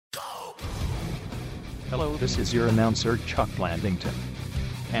Hello, this is your announcer, Chuck Blandington.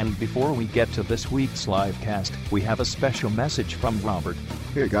 And before we get to this week's live cast, we have a special message from Robert.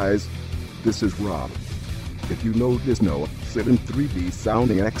 Hey guys, this is Rob. If you notice Noah sitting 3D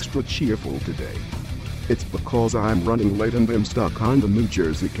sounding extra cheerful today, it's because I'm running late and I'm stuck on the New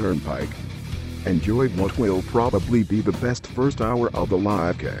Jersey Turnpike. Enjoy what will probably be the best first hour of the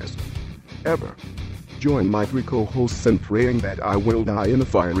live cast ever. Join my three co-hosts in praying that I will die in a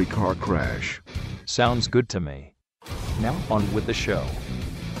fiery car crash. Sounds good to me. Now on with the show.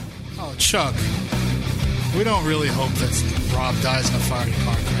 Oh, Chuck, we don't really hope that Rob dies in a fiery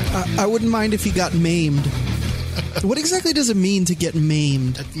car crash. I wouldn't mind if he got maimed. What exactly does it mean to get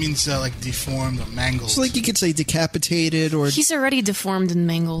maimed? That means like deformed or mangled. So like you could say decapitated or... He's already deformed and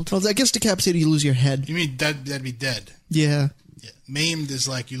mangled. Well, I guess decapitated, you lose your head. You mean that'd be dead? Yeah. Maimed is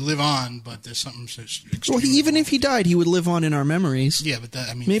like you live on, but there's something Well, even if he died, he would live on in our memories. Yeah, but that,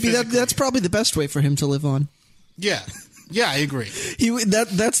 I mean... Maybe that's probably the best way for him to live on. Yeah. Yeah, I agree.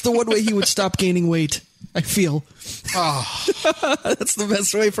 That's the one way he would stop gaining weight, I feel. Oh. That's the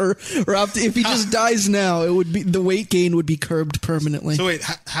best way for Rob to, if he just dies now, it would be the weight gain would be curbed permanently. So wait,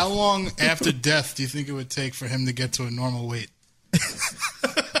 how long after death do you think it would take for him to get to a normal weight?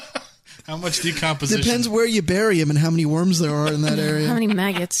 How much decomposition? Depends where you bury him and how many worms there are in that area. How many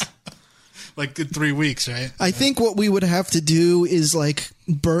maggots? Like good 3 weeks, right? I think what we would have to do is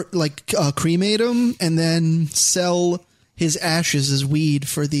cremate him and then sell his ashes as weed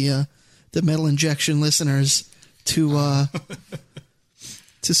for the metal injection listeners to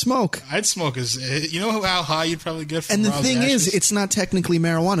smoke. I'd smoke you know how high you'd probably get from And the Rob's thing ashes? is, it's not technically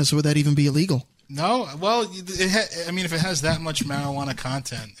marijuana, so would that even be illegal? No, well, I mean, if it has that much marijuana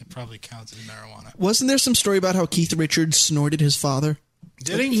content, it probably counts as marijuana. Wasn't there some story about how Keith Richards snorted his father?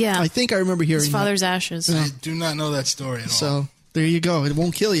 Did he? Yeah. I think I remember hearing his father's ashes. I do not know that story at all. So there you go. It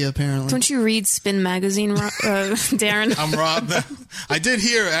won't kill you, apparently. Don't you read Spin Magazine, Darren? I'm Rob. I did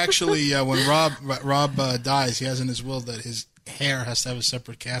hear, actually, when Rob dies, he has in his will that his hair has to have a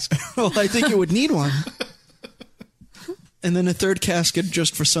separate casket. Well, I think it would need one. And then a third casket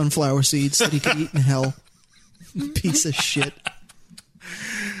just for sunflower seeds that he could eat in hell. Piece of shit.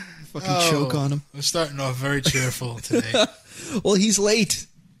 Fucking choke on him. We're starting off very cheerful today. Well, he's late.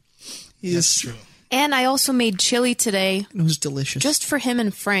 That's true. And I also made chili today. It was delicious. Just for him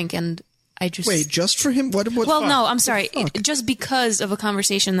and Frank, and I just... Wait, just for him? What well, no, I'm sorry. Just because of a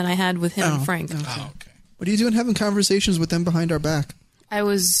conversation that I had with him and Frank. Okay. Oh, okay. What are you doing having conversations with them behind our back? I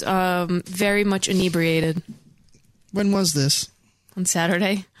was very much inebriated. When was this? On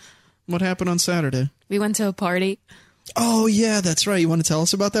Saturday. What happened on Saturday? We went to a party. Oh, yeah, that's right. You want to tell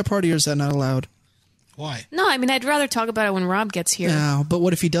us about that party, or is that not allowed? Why? No, I mean, I'd rather talk about it when Rob gets here. No, but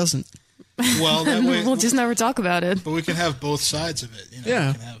what if he doesn't? Well, that way... We'll just never talk about it. But we can have both sides of it. You know? Yeah.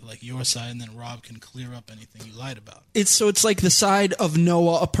 We can have like your side, and then Rob can clear up anything you lied about. It's like the side of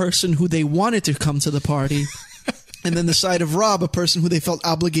Noah, a person who they wanted to come to the party, and then the side of Rob, a person who they felt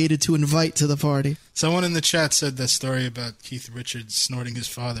obligated to invite to the party. Someone in the chat said that story about Keith Richards snorting his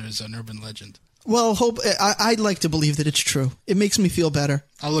father is an urban legend. Well, I'd like to believe that it's true. It makes me feel better.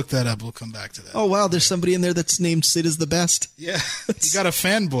 I'll look that up. We'll come back to that. Oh, wow, there's somebody in there that's named Sid is the best. Yeah, you got a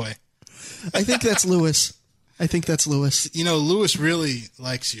fanboy. I think that's Lewis. You know, Lewis really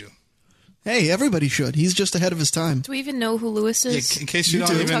likes you. Hey, everybody should. He's just ahead of his time. Do we even know who Lewis is? Yeah, in case you don't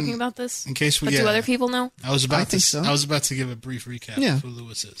Are we even... talking about this? In case we... But do other people know? I was about so. to give a brief recap Yeah. of who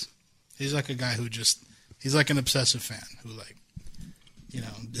Lewis is. He's like a guy who he's like an obsessive fan who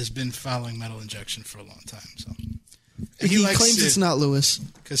has been following Metal Injection for a long time. So He likes claims Sid, it's not Lewis.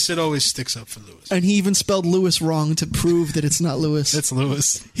 because Sid always sticks up for Lewis. And he even spelled Lewis wrong to prove that it's not Lewis. That's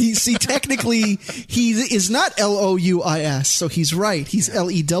Lewis. Technically, he is not Louis, so he's right. He's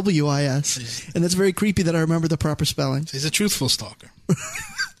Lewis. And that's very creepy that I remember the proper spelling. He's a truthful stalker.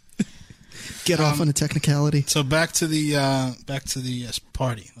 Get off on a technicality. So back to the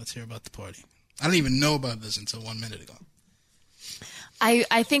party. Let's hear about the party. I didn't even know about this until 1 minute ago.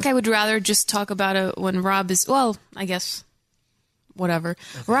 I think I would rather just talk about it when Rob is... Well, I guess... Whatever.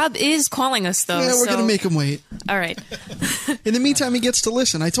 Okay. Rob is calling us, though. Yeah, we're going to make him wait. All right. In the meantime, he gets to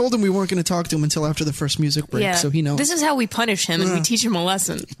listen. I told him we weren't going to talk to him until after the first music break, so he knows. This is how we punish him, and we teach him a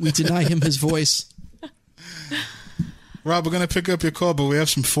lesson. We deny him his voice. Rob, we're going to pick up your call, but we have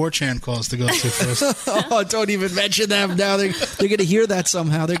some 4chan calls to go to first. Oh, don't even mention them now. They're going to hear that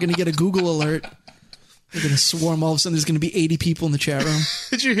somehow. They're going to get a Google alert. They're going to swarm. All of a sudden, there's going to be 80 people in the chat room.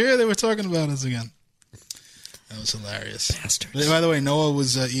 Did you hear they were talking about us again? That was hilarious. Bastards. By the way, Noah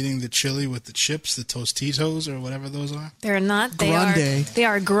was eating the chili with the chips, the Tostitos, or whatever those are. They're not. Grande. They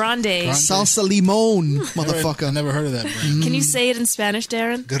are grande. Salsa limon, motherfucker. I never heard of that brand. Can you say it in Spanish,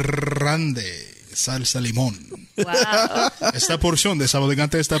 Darren? Grande. salsa limón. Wow. Esta porción de sabor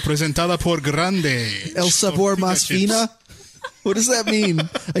elegante está presentada por Grande. El sabor más fina? What does that mean?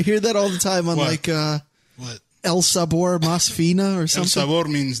 I hear that all the time on What? What? El sabor más fina or El something. sabor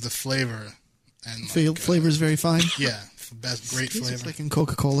means the flavor. And Flavor is very fine. yeah, best great It's flavor. like in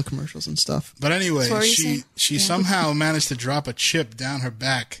Coca-Cola commercials and stuff. But anyway, So what were you saying? she somehow managed to drop a chip down her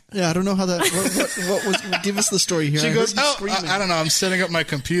back. Yeah, I don't know how that. What was? Give us the story here. She I goes, heard you "Oh, screaming. I don't know. I'm setting up my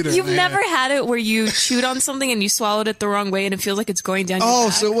computer." You've and I had never had it where you chewed on something and you swallowed it the wrong way and it feels like it's going down your Oh,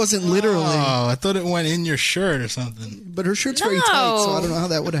 back? so it wasn't literally. Oh, I thought it went in your shirt or something. But her shirt's very No. tight, so I don't know how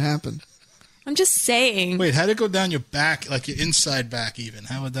that would have happened. I'm just saying. Wait, how'd it go down your back, like your inside back even?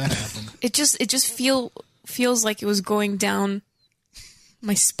 How would that happen? It just feels like it was going down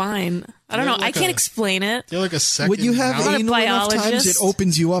my spine. I don't know. You're like I can't a- explain it. You're like a second. When you have I'm not a anal enough times, it biologist.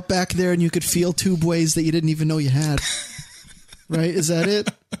 opens you up back there, and you could feel tube ways that you didn't even know you had. Right? Is that it?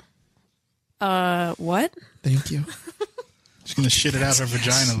 What? Thank you. She's gonna shit it out her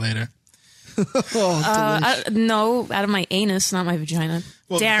vagina later. Oh, No, out of my anus, not my vagina.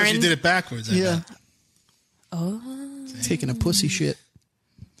 Well, because Darren. you did it backwards. I yeah. bet. Taking a pussy shit.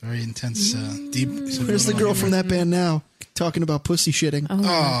 Very intense, deep. Where's the girl from that band now? Talking about pussy shitting.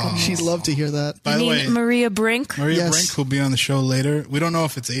 Oh, She'd love to hear that. by the way, Maria Brink. Maria Yes. Brink will be on the show later. We don't know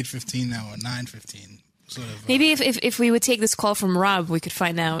if it's 8:15 now or 9:15. Sort of. Maybe if we would take this call from Rob, we could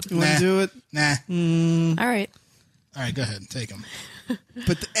find out. You want to do it? Nah. All right. All right, go ahead. Take him.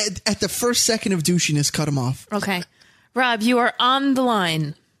 But at the first second of douchiness, cut him off. Okay. Rob, you are on the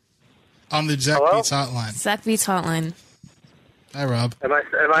line. On the Zach Hello? Beats hotline. Zach Beats Hotline. Hi, Rob. Am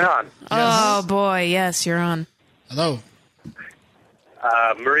I on? Oh, boy. Yes, you're on. Hello.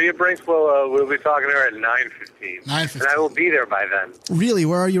 Maria Brink will be talking to her at 9:15. 9:15. And I will be there by then. Really?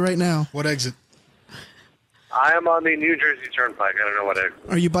 Where are you right now? What exit? I am on the New Jersey Turnpike. I don't know what exit.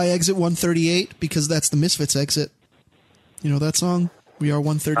 Are you by exit 138? Because that's the Misfits exit. You know that song? We are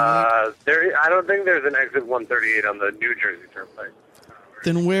 138. I don't think there's an exit 138 on the New Jersey Turnpike.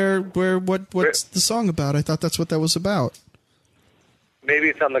 Then what's the song about? I thought that's what that was about. Maybe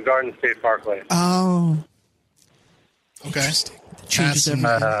it's on the Garden State Parkway. Oh. Okay. Changes Pass.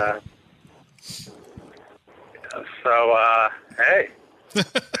 everything. Hey,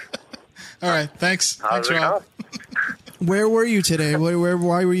 All right. Thanks. how's Thanks, it Rob. going? Where were you today? Why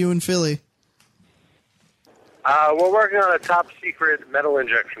were you in Philly? We're working on a top secret metal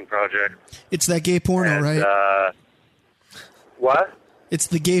injection project. It's that gay porno, And, right? What? It's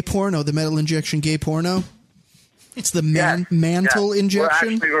the gay porno, the metal injection gay porno. It's the Yes, mantle yes.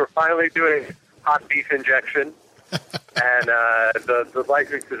 injection. We're finally doing hot beef injection. And the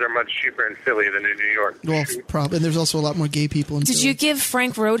licenses are much cheaper in Philly than in New York. Well, probably. And there's also a lot more gay people in Did Philly. you give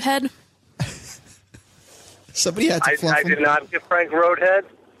Frank Roadhead? Somebody had to fluff I him. did not give Frank Roadhead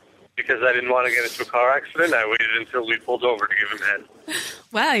because I didn't want to get into a car accident. I waited until we pulled over to give him head.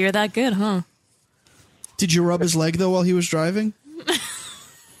 Wow, you're that good, huh? Did you rub his leg, though, while he was driving?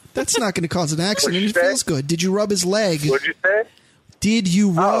 That's not going to cause an accident. What'd you It say? feels good. Did you rub his leg? What'd you say? Did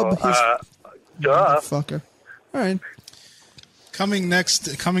you rub his... Duh. Fucker. All right. Coming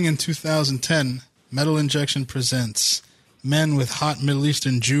in 2010, Metal Injection presents Men with Hot Middle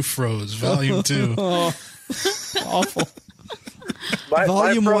Eastern Jufros, Volume 2. Awful. My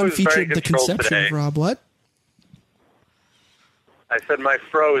Volume fro 1 is very featured the controlled conception today. of Rob. What? I said my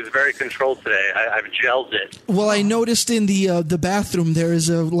fro is very controlled today. I've gelled it. Well, I noticed in the bathroom there is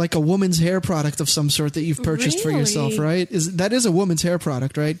a woman's hair product of some sort that you've purchased for yourself, Really? right? That is a woman's hair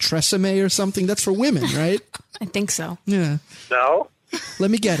product, right? Tresemme or something. That's for women, right? I think so. Yeah. No?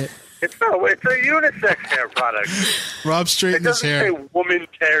 Let me get it. It's a unisex hair product. Rob It straightened his doesn't hair. say woman's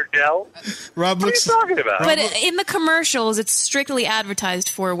hair gel. Rob What are looks. you talking about? But in the commercials, it's strictly advertised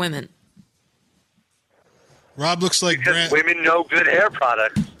for women. Rob looks like Because Brand, women know good hair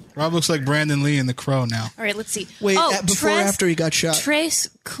products. Rob looks like Brandon Lee in The Crow now. All right, let's see. Wait, oh, before or after he got shot? Trace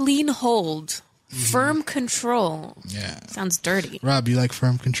clean hold. Firm control. Yeah. Sounds dirty. Rob, you like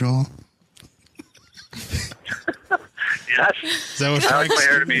firm control? Yes. Is that what I like Frank's my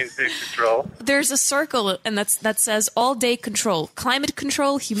hair to be in big control. There's a circle, and that says all day control, climate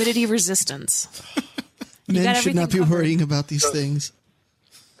control, humidity resistance. Men got should not be everything covered. worrying about these things.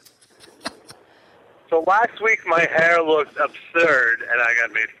 So last week my hair looked absurd and I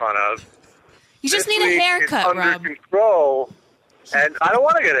got made fun of. You just This need a week, haircut, it's under Rob. control, and I don't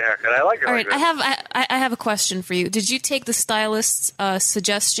want to get a haircut. I like it All like right, that. I have a question for you. Did you take the stylist's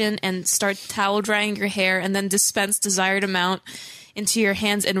suggestion and start towel drying your hair and then dispense desired amount into your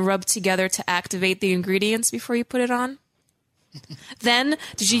hands and rub together to activate the ingredients before you put it on? Then,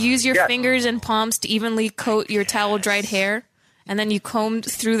 did you use your Yes. fingers and palms to evenly coat your towel dried hair and then you combed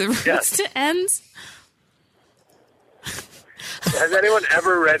through the roots Yes. to ends. Has anyone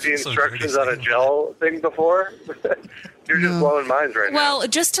ever read the instructions on a gel thing before? You're just blowing minds right now. Well,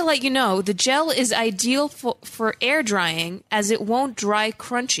 just to let you know, the gel is ideal for air drying as it won't dry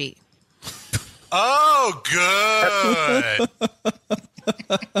crunchy. Oh, good.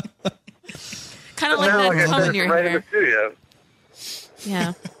 Kind of like Now, that like I cum said, in your it's right in hair. the studio.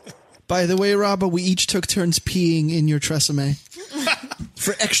 Yeah. By the way, Robba, we each took turns peeing in your Tresemme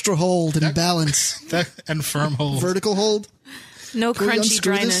for extra hold and balance. And firm hold. Vertical hold. No Can we crunchy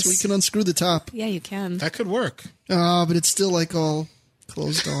unscrew dryness. this? We can unscrew the top. Yeah, you can. That could work. Oh, but it's still like all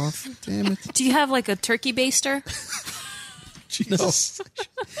closed off. Damn it. Do you have like a turkey baster? Jesus.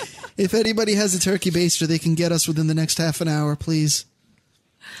 If anybody has a turkey baster, they can get us within the next half an hour, please.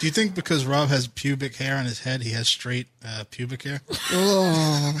 Do you think because Rob has pubic hair on his head, he has straight pubic hair?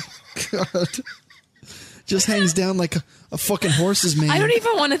 Oh, God. Just hangs down like a fucking horse's mane. I don't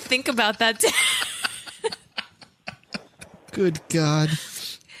even want to think about that. Good God.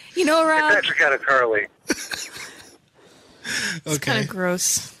 You know, It's Rob, actually kind of curly. Okay. kind of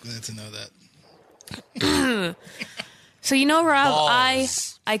gross. Glad to know that. So you know, Rob,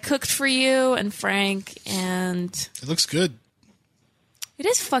 Balls. I cooked for you and Frank, and It looks good. it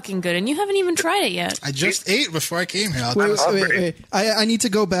is fucking good, and you haven't even tried it yet. I just ate before I came here. Wait. I need to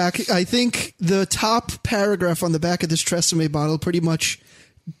go back. I think the top paragraph on the back of this Tresemme bottle pretty much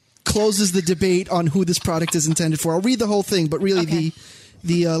closes the debate on who this product is intended for. I'll read the whole thing, but really Okay.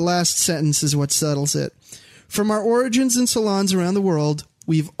 the last sentence is what settles it. From our origins in salons around the world,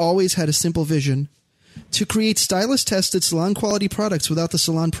 we've always had a simple vision: to create stylist-tested salon-quality products without the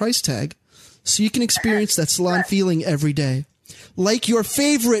salon price tag, so you can experience that salon feeling every day. Like your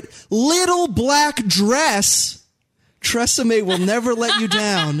favorite little black dress, Tresemme will never let you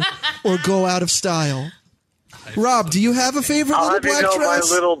down or go out of style. Rob, do you have a favorite I'll little have you black know dress?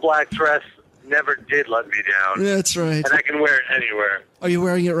 my little black dress never did let me down. That's right. And I can wear it anywhere. Are you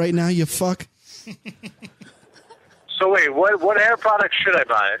wearing it right now, you fuck? So wait, what hair product should I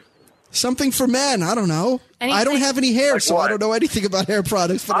buy? Something for men. I don't know. I don't Anything- have any hair, Like so I what? don't know anything about hair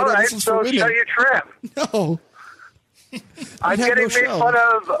products, but I All know right, this is for so women. shut your trap. No. I'm have getting no made show. fun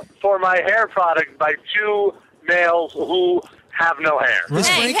of for my hair product by two males who have no hair.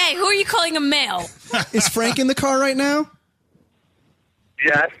 Hey, who are you calling a male? Is Frank in the car right now?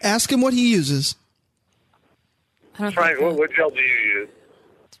 Yes. Ask him what he uses. I don't Frank, think what gel do you use?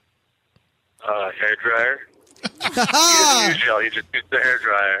 Hair dryer. He Ha! doesn't use gel. He just uses the hair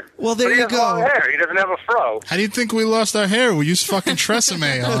dryer. Well, there but he you has long go. hair. He doesn't have a fro. How do you think we lost our hair? We used fucking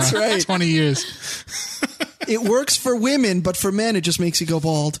Tresemme on That's right. 20 years. It works for women, but for men, it just makes you go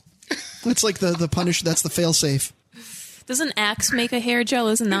bald. That's like the punish. That's the fail-safe. Doesn't Axe make a hair gel?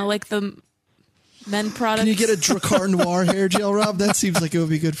 Isn't that like the men product? Can you get a Dracar Noir hair gel, Rob? That seems like it would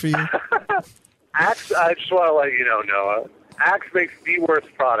be good for you. Axe, I just want to let you know, Noah. Axe makes the worst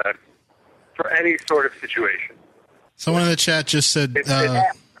product for any sort of situation. Someone in the chat just said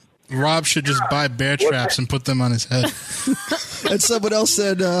Rob should just buy bear traps and put them on his head. And someone else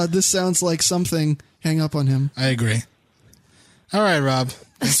said, this sounds like something. Hang up on him. I agree. All right, Rob.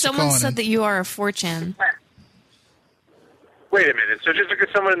 Thanks for Someone calling said in. that you are a 4chan. Wait a minute. So just because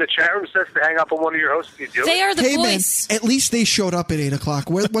someone in the chat room says to hang up on one of your hosts, you do They it? are the Hey, voice. man, at least they showed up at 8 o'clock.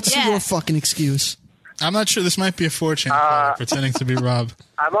 What's Yeah. your fucking excuse? I'm not sure. This might be a 4chan caller pretending to be Rob.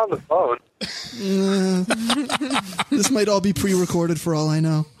 I'm on the phone. This might all be pre-recorded for all I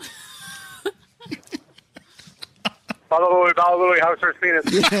know. Follow House or Penis.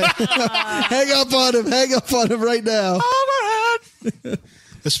 Hang up on him. Hang up on him right now.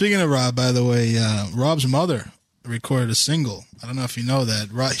 But speaking of Rob, by the way, Rob's mother recorded a single. I don't know if you know that.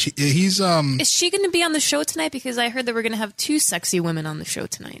 He's Is she going to be on the show tonight? Because I heard that we're going to have two sexy women on the show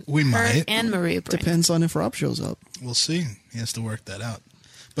tonight. We Her might. and Maria Brink. Depends on if Rob shows up. We'll see. He has to work that out.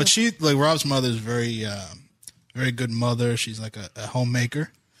 But Rob's mother is very good mother. She's like a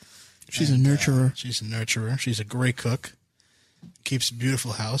homemaker. She's a nurturer. She's a nurturer. She's a great cook. Keeps a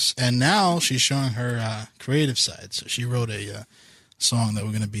beautiful house. And now she's showing her creative side. So she wrote a song that we're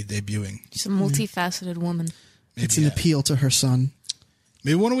going to be debuting. She's a multifaceted woman. Maybe, It's an appeal to her son.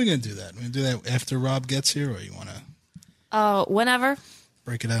 Maybe when are we going to do that? We're going to do that after Rob gets here, or you want to Whenever.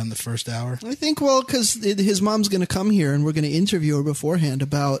 break it out in the first hour? I think, well, because his mom's going to come here and we're going to interview her beforehand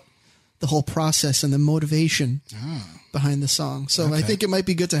about the whole process and the motivation behind the song. So I Okay. think it might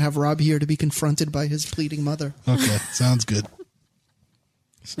be good to have Rob here to be confronted by his pleading mother. Okay, sounds good.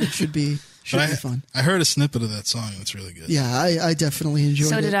 So it should be fun. I heard a snippet of that song. It's really good. Yeah, I definitely enjoyed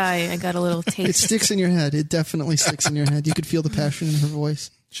it. So did I. I got a little It taste. sticks in your head. It definitely sticks in your head. You could feel the passion in her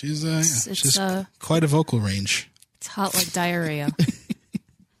voice. She's It's, she's quite a vocal range. It's hot like diarrhea.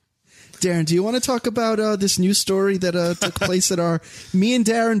 Darren, do you want to talk about this news story that took place at me and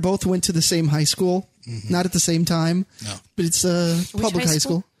Darren both went to the same high school. Not at the same time. No. But it's a public high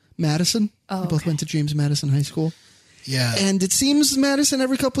school? Madison. Oh, We both okay. went to James Madison High School. Yeah. And it seems Madison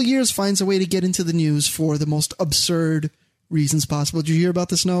every couple of years finds a way to get into the news for the most absurd reasons possible. Did you hear about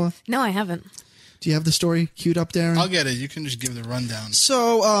this, Noah? No, I haven't. Do you have the story queued up, Darren? I'll get it. You can just give the rundown.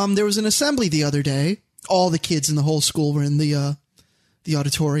 So there was an assembly the other day. All the kids in the whole school were in the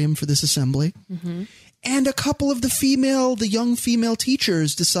auditorium for this assembly. And a couple of the young female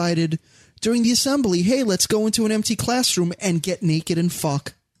teachers decided during the assembly, hey, let's go into an empty classroom and get naked and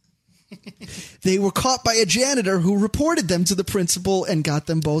fuck. They were caught by a janitor who reported them to the principal and got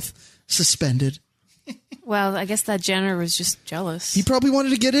them both suspended. Well, I guess that janitor was just jealous. He probably wanted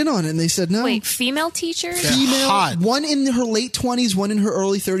to get in on it, and they said no. Wait, female teachers? Yeah. Female, hot. one in her late 20s, one in her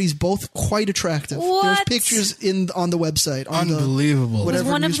early 30s, both quite attractive. There's What? pictures on the website. On Unbelievable. The, Was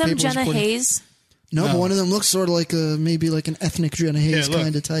whatever one of them newspaper was Jenna putting- Hayes? No, but No. one of them looks sort of like maybe like an ethnic Jenna Hayes Here, look.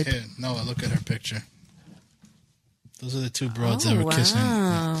 kind of type. Here, Noah, look at her picture. Those are the two broads that Oh, were kissing.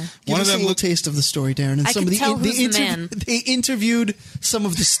 wow. Give One us of a them little looked. taste of the story, Darren. And I some could of tell who's the man. They interviewed some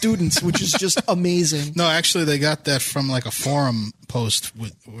of the students, which is just amazing. No, actually, they got that from like a forum post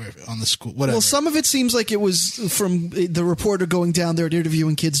on the school. Whatever. Well, some of it seems like it was from the reporter going down there and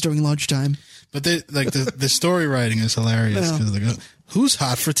interviewing kids during lunchtime. But they like the story writing is hilarious Yeah. because they go, "Who's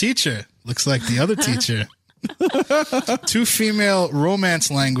hot for teacher?" Looks like the other teacher. Two female romance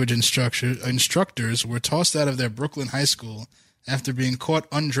language instructors were tossed out of their Brooklyn high school after being caught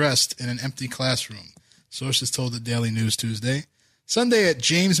undressed in an empty classroom. Sources told the Daily News Tuesday. Sunday at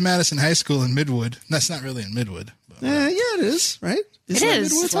James Madison High School in Midwood. That's not really in Midwood. But Yeah, it is, right? It that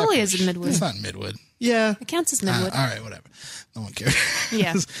is. Midwood? It totally is in Midwood. It's not Midwood. Yeah. It counts as Midwood. All right, whatever. No one cares.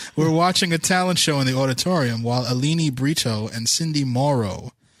 Yeah. We're watching a talent show in the auditorium while Alini Brito and Cindy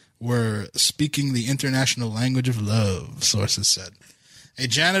Morrow were speaking the international language of love, sources said. A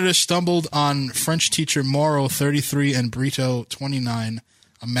janitor stumbled on French teacher Morrow, 33, and Brito, 29,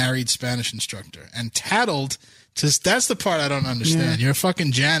 a married Spanish instructor, and tattled to... That's the part I don't understand. Yeah. You're a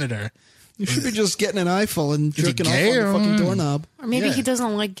fucking janitor. You should be just getting an eyeful and he jerking off gay on the or fucking what? doorknob. Or maybe Yeah. he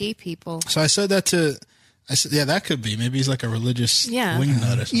doesn't like gay people. So I said, yeah, that could be. Maybe he's like a religious Yeah.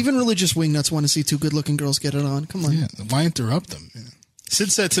 wingnut or something. Even religious wingnuts want to see two good-looking girls get it on. Come on. Yeah, why interrupt them? Yeah.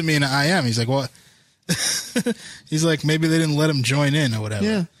 Sid said to me in IM, he's like, what? He's like, maybe they didn't let him join in or whatever.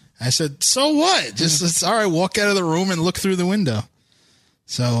 Yeah. I said, so what? Just, it's all right, walk out of the room and look through the window.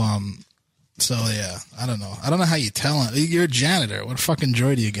 So yeah, I don't know. I don't know how you tell him. You're a janitor. What fucking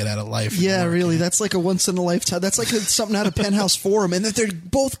joy do you get out of life? and Yeah, work? really. That's like a once-in-a-lifetime. That's like something out of Penthouse Forum, and that they're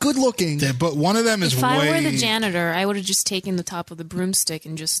both good-looking. But one of them is If way... I were the janitor, I would have just taken the top of the broomstick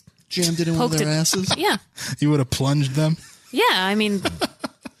and just Jammed it in one of poked their it. asses. Yeah. You would have plunged them? Yeah, I mean, I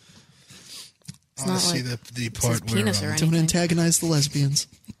want not to see like the his part where... penis or Don't anything. antagonize the lesbians.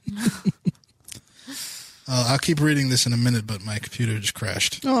 I'll keep reading this in a minute, but my computer just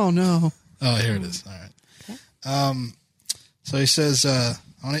crashed. Oh, no. Oh, here it is. All right. So he says, I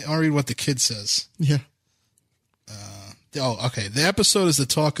want to read what the kid says. Yeah. Oh, okay. The episode is the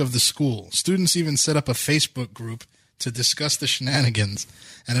talk of the school. Students even set up a Facebook group to discuss the shenanigans,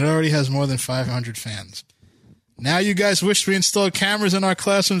 and it already has more than 500 fans. Now you guys wish we installed cameras in our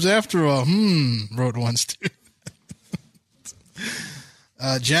classrooms after all. Wrote one student.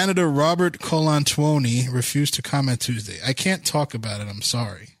 Janitor Robert Colantuoni refused to comment Tuesday. I can't talk about it. I'm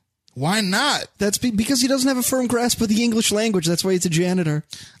sorry. Why not? That's because he doesn't have a firm grasp of the English language. That's why he's a janitor.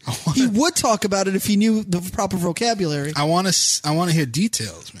 He would talk about it if he knew the proper vocabulary. I want to hear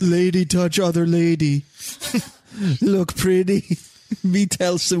details, man. Lady touch other lady. Look pretty. Me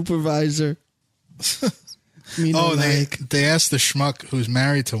tell supervisor. Me no Oh, like. they asked the schmuck who's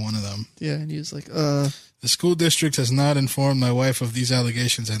married to one of them. Yeah, and he was like, The school district has not informed my wife of these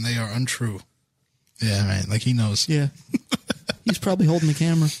allegations, and they are untrue. Yeah, right. Like he knows. yeah. He's probably holding the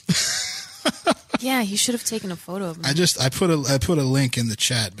camera. Yeah, he should have taken a photo of him. I put a link in the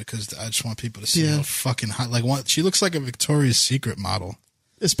chat because I just want people to see Yeah. how fucking hot. Like, she looks like a Victoria's Secret model.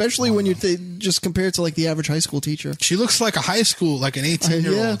 Especially when you just compare it to like the average high school teacher. She looks like a high school, like an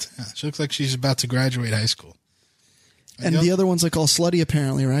 18-year-old. Yeah. She looks like she's about to graduate high school. And the other one's like all slutty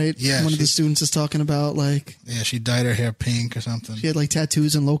apparently, right? Yeah, One of the she- students is talking about like Yeah, she dyed her hair pink or something. she had like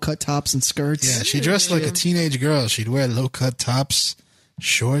tattoos and low cut tops and skirts. Yeah, she dressed like a teenage girl. She'd wear low-cut tops,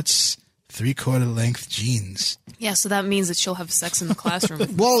 shorts, 3/4 length jeans. Yeah, so that means that she'll have sex in the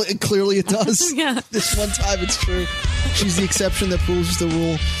classroom. Well, clearly it does. Yeah. This one time it's true. She's the exception that proves the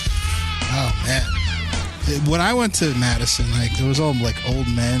rule. Oh, man. When I went to Madison, like there was all like old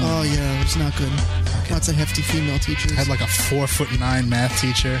men. Oh yeah, it was not good. Lots of hefty female teachers. I had like a 4'9" math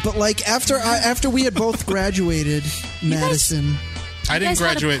teacher. But like after we had both graduated Madison, I didn't guys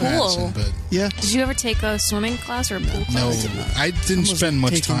had a graduate pool. Madison, but yeah, Did you ever take a swimming class or a pool no, class? I didn't spend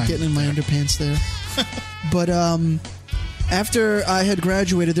much time. getting in my underpants there. But after I had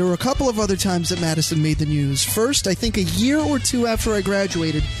graduated, there were a couple of other times that Madison made the news. First, I think a year or two after I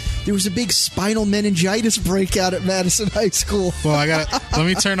graduated, there was a big spinal meningitis breakout at Madison High School. Well, let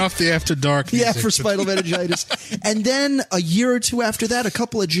me turn off the after dark music. Yeah, for spinal meningitis. And then a year or two after that, a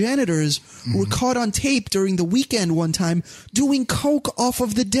couple of janitors were caught on tape during the weekend one time doing coke off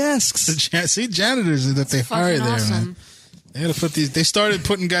of the desks. See, janitors that they hire Fucking there, awesome. man. They had to put these. They started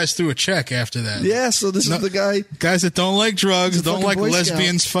putting guys through a check after that. Yeah, so this is the guy. Guys that don't like drugs, He's a don't fucking like Boy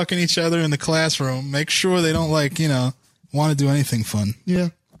lesbians fucking each other in the classroom. Make sure they don't like, want to do anything fun. Yeah,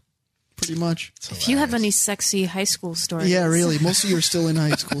 pretty much. If you have any sexy high school stories. Yeah, really. Most of you are still in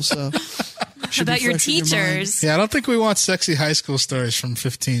high school, so. should be About your fresh in mind. teachers. Yeah, I don't think we want sexy high school stories from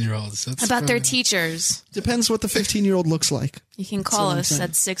 15-year-olds. About their teachers. Depends what the 15-year-old looks like. You can call what I'm us saying.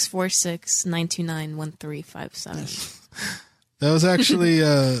 at 646-929-1357. That was actually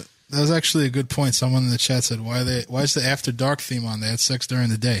a good point. Someone in the chat said, why is the After Dark theme on? They had sex during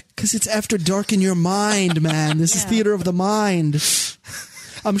the day. Because it's after dark in your mind, man. This is theater of the mind.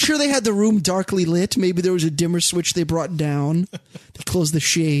 I'm sure they had the room darkly lit. Maybe there was a dimmer switch they brought down. They closed the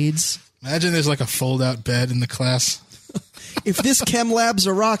shades. Imagine there's like a fold-out bed in the class. If this chem lab's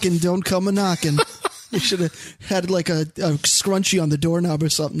a rockin', don't come a knockin'. They should have had like a scrunchie on the doorknob or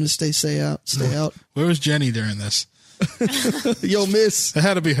something to stay out. Where was Jenny during this? Yo, miss. That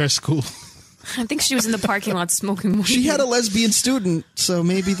had to be her school. I think she was in the parking lot smoking weed. She had a lesbian student, so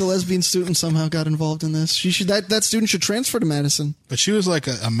maybe the lesbian student somehow got involved in this. That student should transfer to Madison. But she was like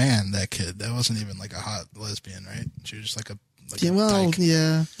a man, that kid. That wasn't even like a hot lesbian, right? She was just like a Yeah, well, dyke.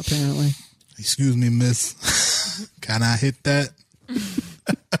 yeah, apparently. Excuse me, miss. Can I hit that?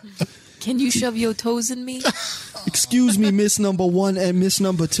 Can you shove your toes in me? Excuse me, Miss Number 1 and Miss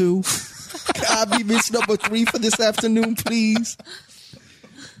Number 2. Can I be Miss Number 3 for this afternoon, please?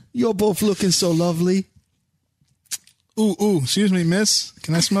 You're both looking so lovely. Ooh, excuse me, miss.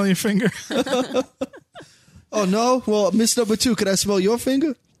 Can I smell your finger? Oh, no? Well, Miss Number 2, can I smell your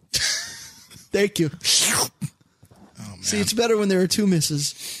finger? Thank you. Oh, man. See, it's better when there are two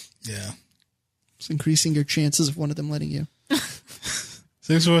misses. Yeah. It's increasing your chances of one of them letting you.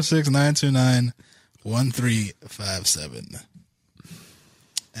 646-929-1357.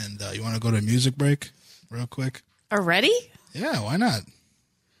 And you want to go to a music break real quick? Already? Yeah, why not?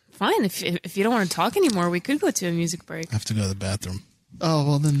 Fine. If you don't want to talk anymore, we could go to a music break. I have to go to the bathroom. Oh,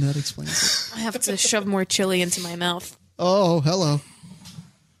 well, then that explains it. I have to shove more chili into my mouth. Oh, hello.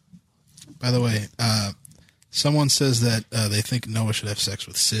 By the way, someone says that they think Noah should have sex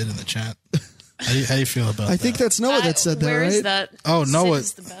with Sid in the chat. How do you feel about that? I think that's Noah that said that, Where right? is that? Oh, Sid Noah.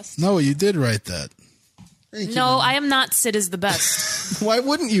 is the best. Noah, you did write that. No, I am not Sid is the best. Why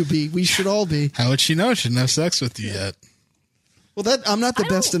wouldn't you be? We should all be. How would she know she didn't have sex with you yet? Well, I'm not the I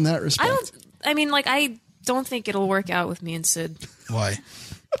best don't- in that respect. I don't think it'll work out with me and Sid. Why?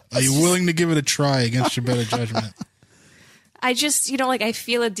 Are you willing to give it a try against your better judgment? I just, I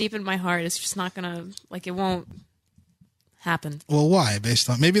feel it deep in my heart. It's just not gonna, it won't happen. Well, why? Based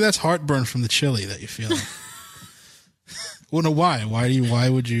on maybe that's heartburn from the chili that you're feeling. Well, no, why? Why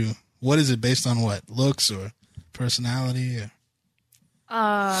would you? What is it based on? What looks or personality?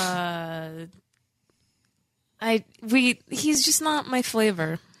 Or? He's just not my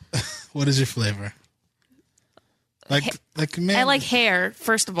flavor. What is your flavor? Like man. I like hair,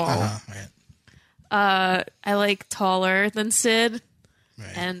 first of all. Right. I like taller than Sid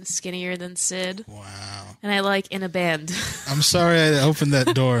Right. and skinnier than Sid. Wow. And I like in a band. I'm sorry I opened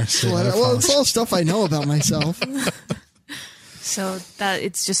that door. Sid. I Well, it's apologize. all stuff I know about myself. So that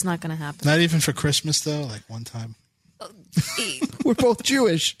it's just not going to happen. Not even for Christmas though. Like one time. We're both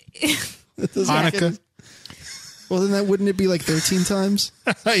Jewish. That doesn't make Hanukkah. any- Well, then wouldn't it be like 13 times?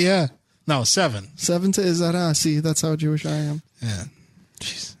 Yeah. No, 7. 7 to is that? See, that's how Jewish I am. Yeah.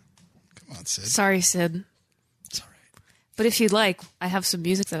 Jeez. Come on, Sid. Sorry, Sid. It's all right. But if you'd like, I have some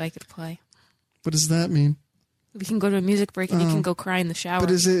music that I could play. What does that mean? We can go to a music break and you can go cry in the shower. But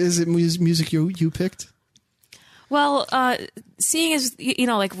is it music you picked? Well, seeing as,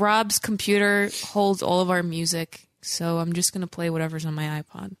 Rob's computer holds all of our music, so I'm just going to play whatever's on my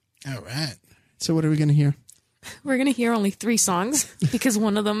iPod. All right. So what are we going to hear? We're going to hear only 3 songs because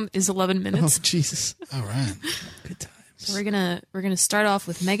one of them is 11 Oh, minutes. Jesus. All right. Good times. So we're gonna start off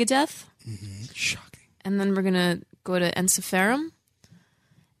with Megadeth, Shocking. and then we're gonna go to Ensiferum,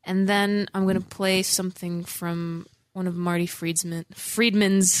 And then I'm going to play something from one of Marty Friedman's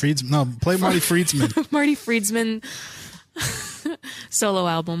Play Marty Friedman. Marty Friedman solo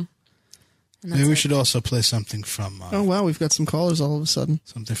album. And that's Maybe we it. should also play something from Oh wow, we've got some callers all of a sudden.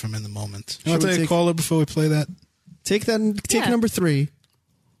 something from In the Moment. Should You want to we take a take- caller before we play that? Take Yeah. number 3.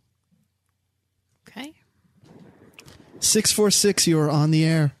 Okay. 646, you are on the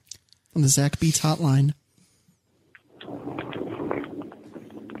air on the Zach Beats hotline.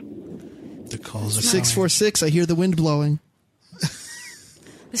 The calls are 646, I hear the wind blowing.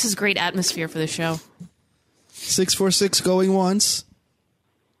 This is great atmosphere for the show. 646 going once.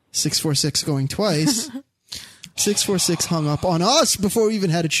 646 going twice. 646 hung up on us before we even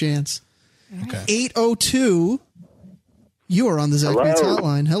had a chance. Okay. 802, you are on the Zach Beats Hello.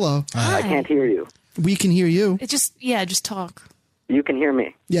 hotline. Hello. I can't hear you. We can hear you. It just talk. You can hear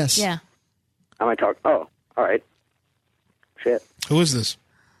me. Yes. Yeah. Am I talking? Oh, all right. Shit. Who is this?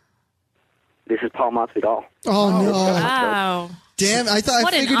 This is Paul Masvidal. Oh, no. Wow. Damn, I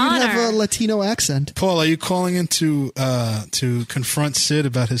What an figured you'd have a honor. Latino accent. Paul, are you calling in to confront Sid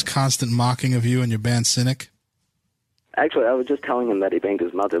about his constant mocking of you and your band Cynic? Actually, I was just telling him that he banged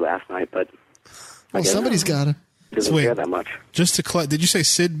his mother last night, but Well, somebody's got to. doesn't Wait. care that much. Just to did you say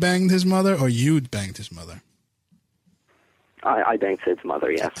Sid banged his mother or you banged his mother? I banged Sid's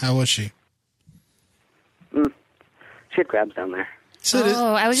mother, yes. How was she? She had crabs down there. Sid,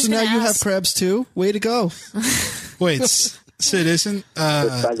 Oh, I was so just now gonna you have ask. crabs too? Way to go. Wait, Sid, isn't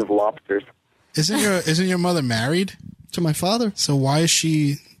The size of lobsters. isn't your mother married? To my father. So why is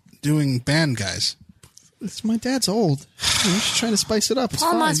she doing band guys? It's my dad's old. You know, she's trying to spice it up. It's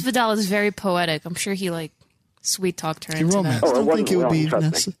Paul fine. Masvidal is very poetic. I'm sure he sweet talked her He into romanced. that. I Oh, it don't wasn't think it would be willing, trust me.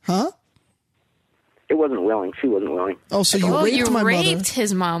 necessary. Huh? It wasn't willing. She wasn't willing. Oh, so you Oh, raped you my raped mother.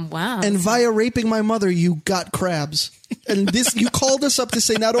 his mom. Wow. And via raping my mother, you got crabs. And this, you called us up to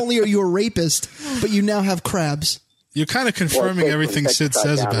say not only are you a rapist, but you now have crabs. You're kind of Well, confirming it's everything Sid insecticide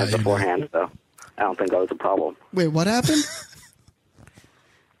says down there about you. beforehand, so I don't think that was a problem. Wait, what happened?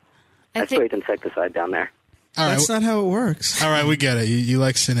 I sprayed insecticide down there. All right, That's not how it works. all right, we get it. You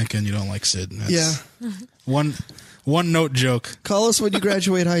like Cynic and you don't like Sid. That's Yeah. one note joke. Call us when you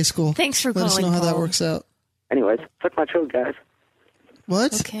graduate high school. Thanks for Let us calling, know how that Paul. works out. Anyways, suck my chode, guys.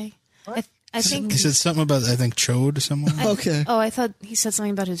 What? Okay. I think. He said something about chode someone. Okay. Oh, I thought he said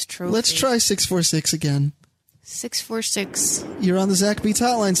something about his trophy. Let's try 646 again. 646. You're on the Zach Beats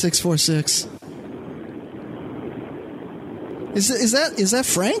hotline, 646. Is that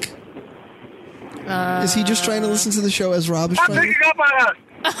Frank? Is he just trying to listen to the show as Rob is I'm trying picking up on us.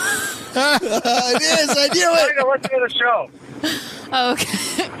 It is, I knew it! Trying to listen to the show. Oh,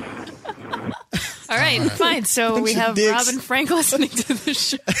 okay. All right, fine. So Bunch we of have dicks. Rob and Frank listening to the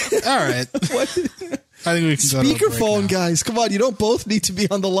show. All right. I think we can go to a break Speakerphone, now. guys. Come on, you don't both need to be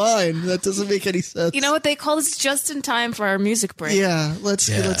on the line. That doesn't make any sense. You know what? They called us just in time for our music break. Yeah, let's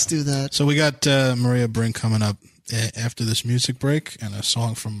do that. So we got Maria Brink coming up after this music break and a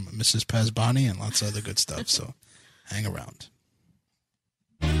song from Mrs. Pazbani and lots of other good stuff. So hang around.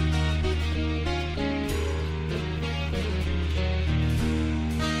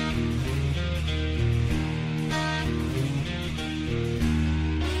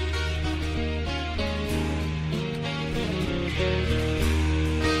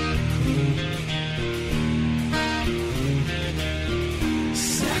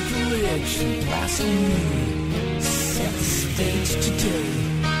 Sacrilege and blasphemy set the stage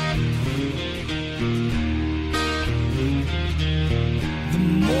today. The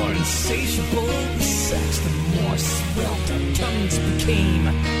more insatiable the sex, the more svelte our tongues became.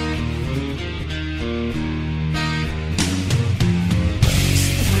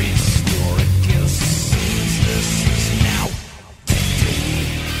 Prehistoric innocence, this is now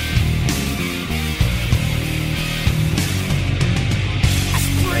deadly.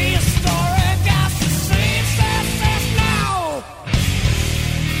 Prehistoric as the same senses now.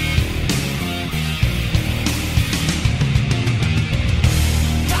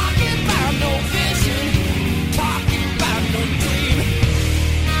 Talking about no vision, talking about no dream.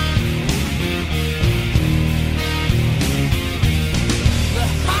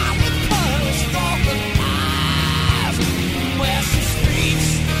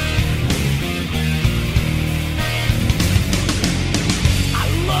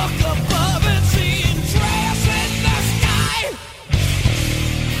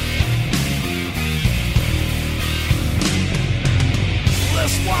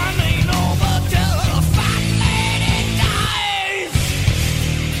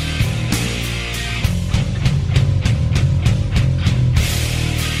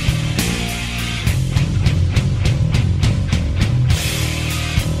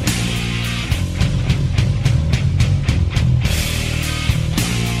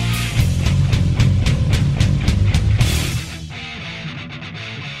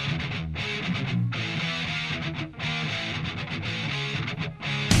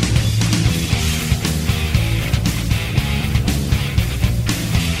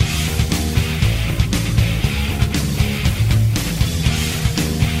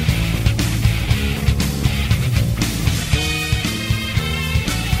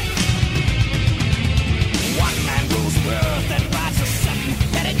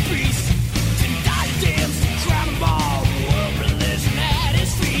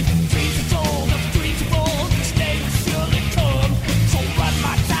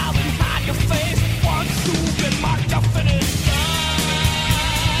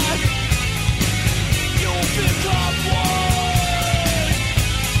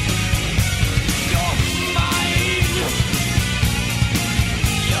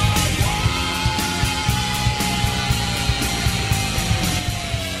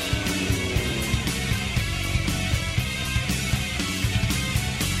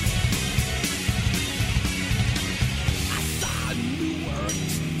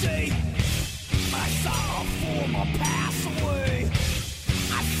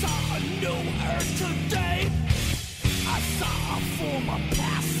 form I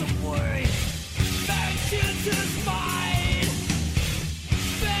pass away. Vengeance is mine.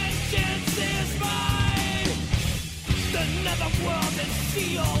 Vengeance is mine. The netherworld is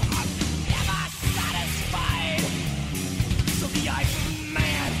sealed. I'm never satisfied. So the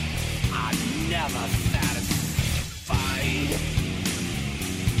Iceman, I'm never satisfied.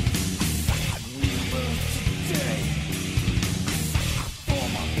 I'm rebirth today.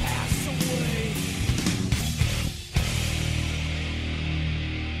 Form I pass away.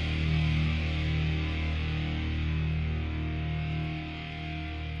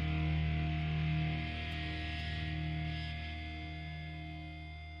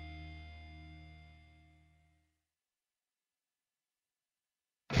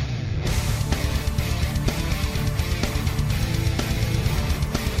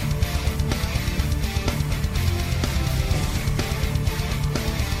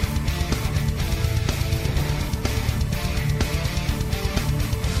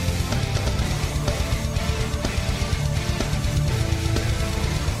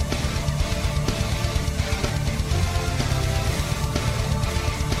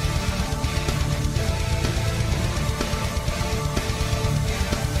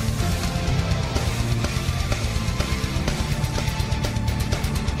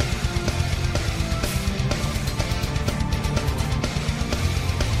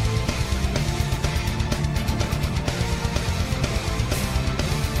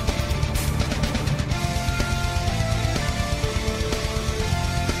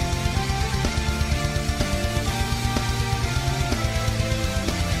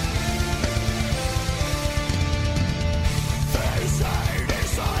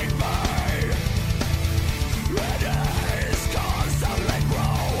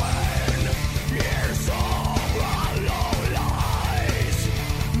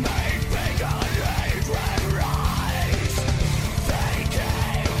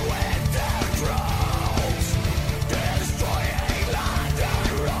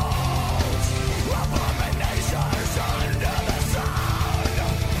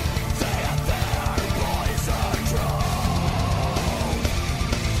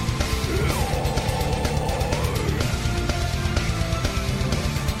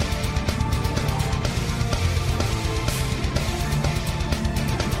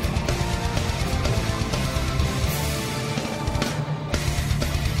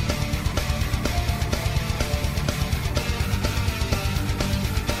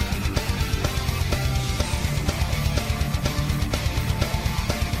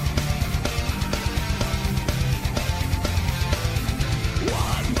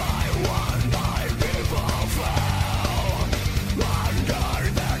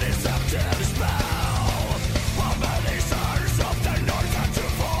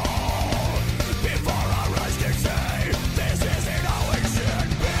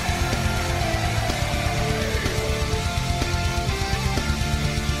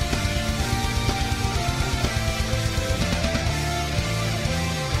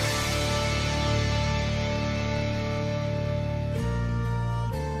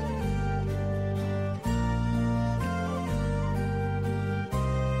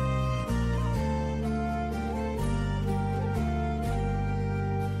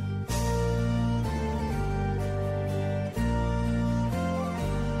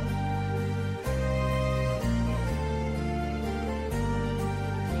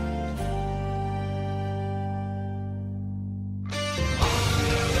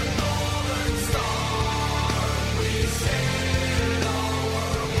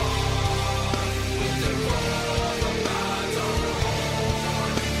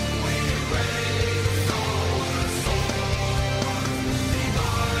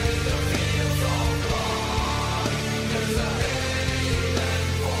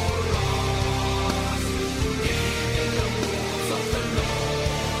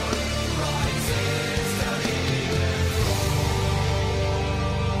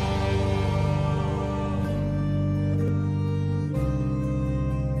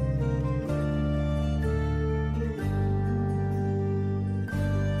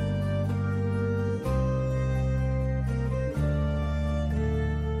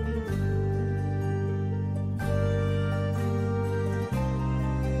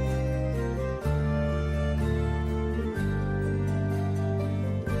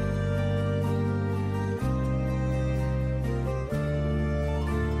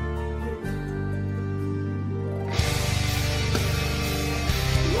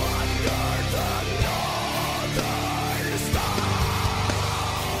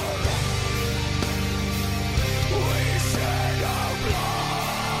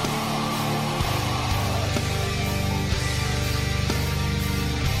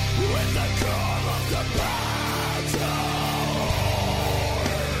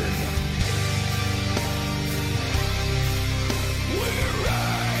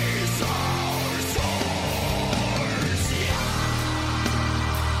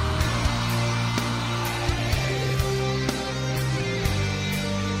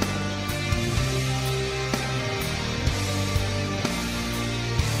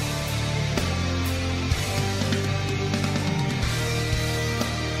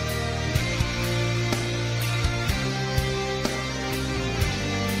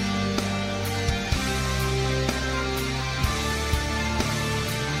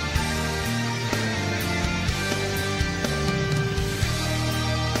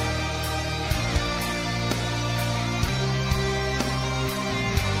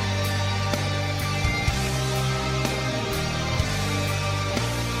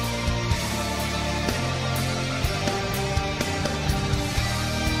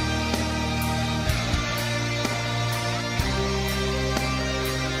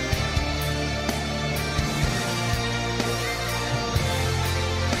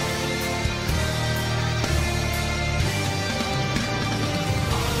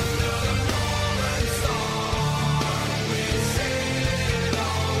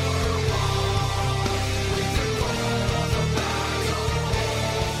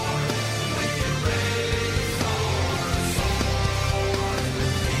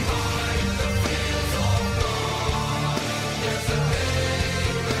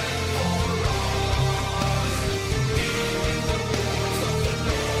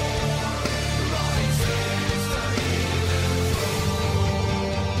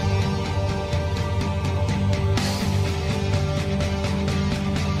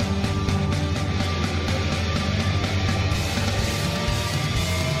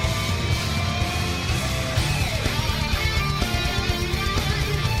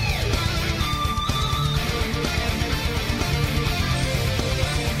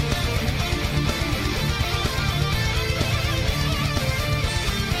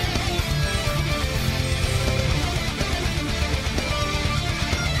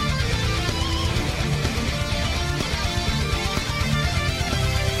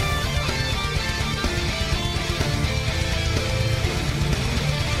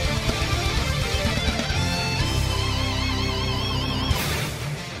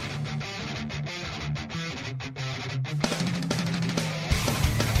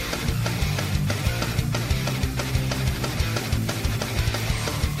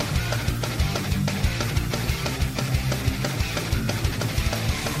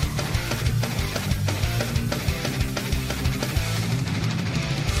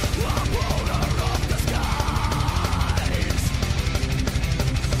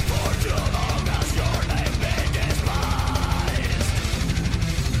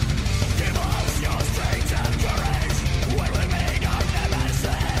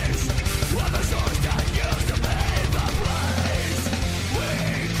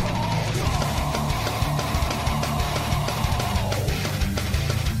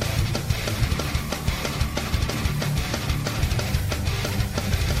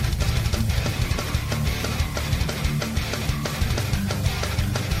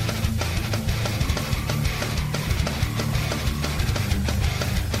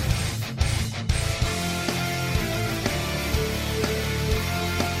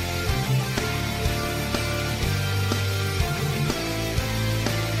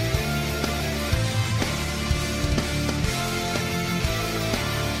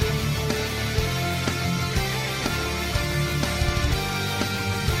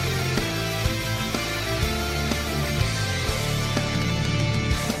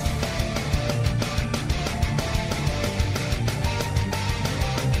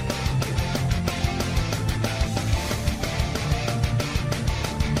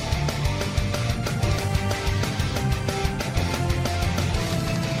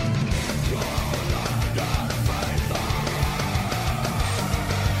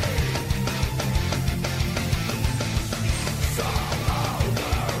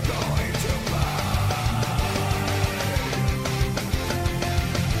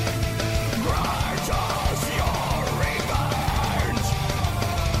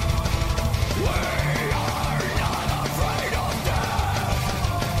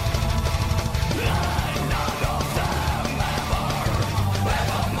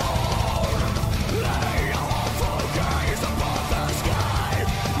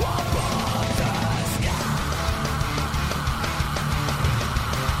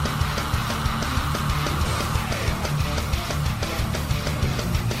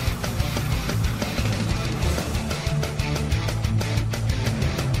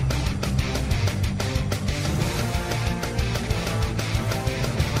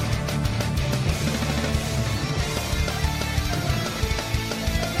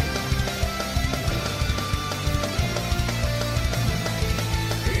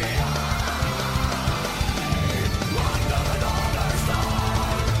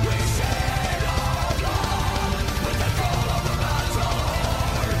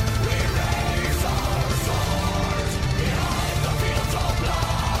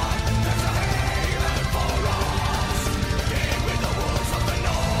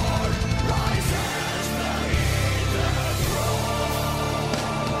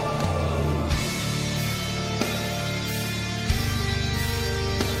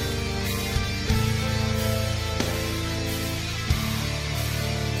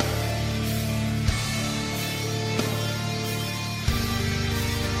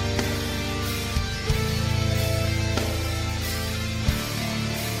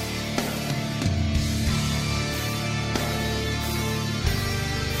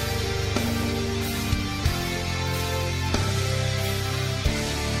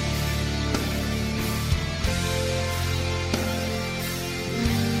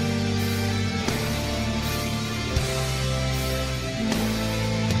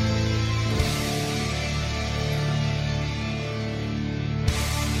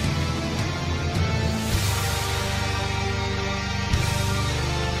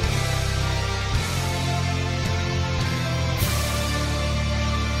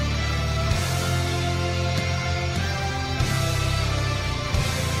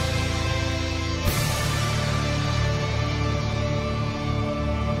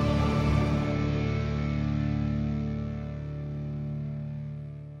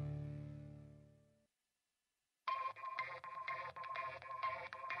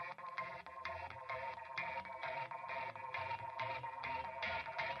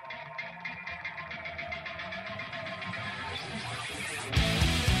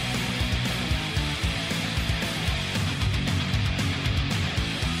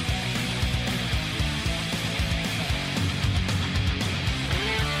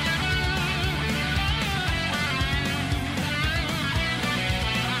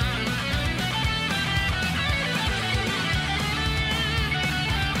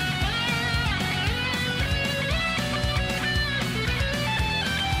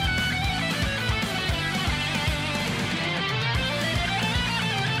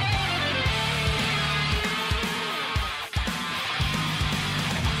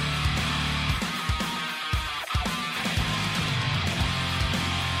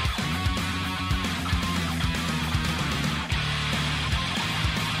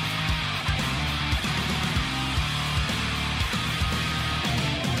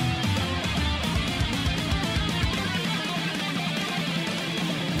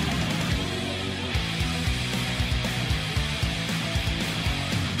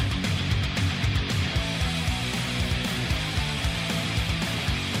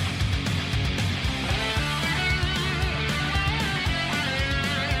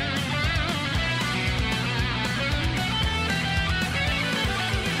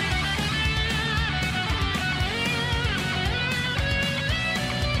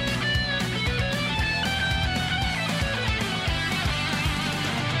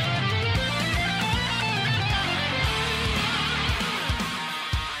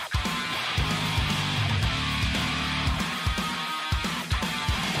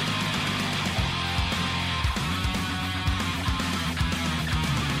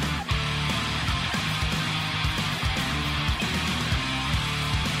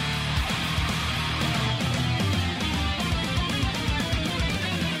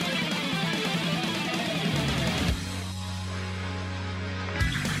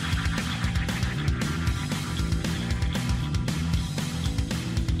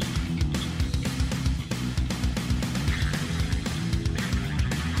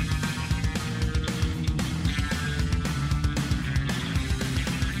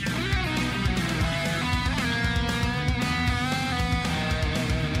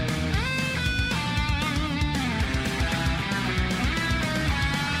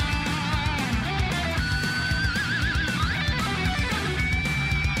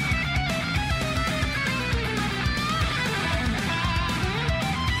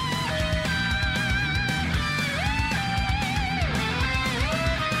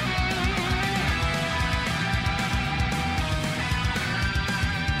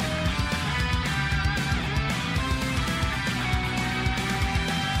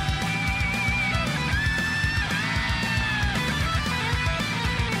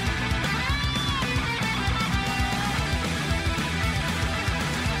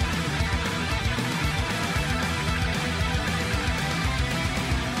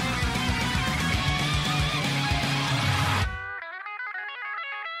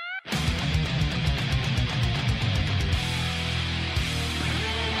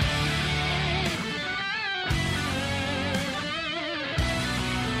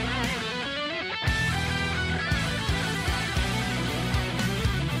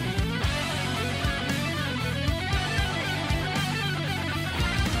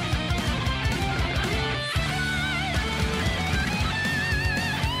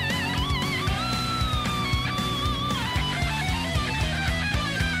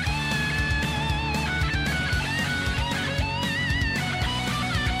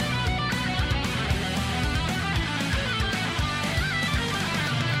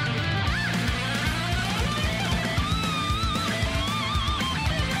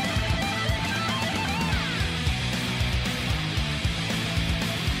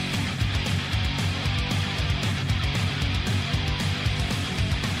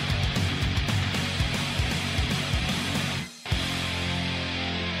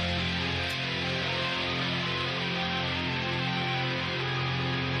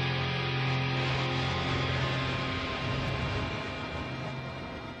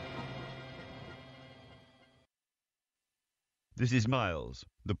 This is Miles,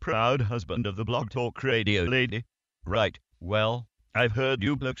 the proud husband of the Blog Talk Radio lady. Right, well, I've heard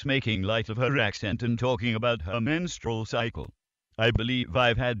you blokes making light of her accent and talking about her menstrual cycle. I believe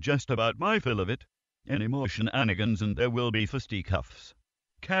I've had just about my fill of it. Any more shenanigans and there will be fisticuffs.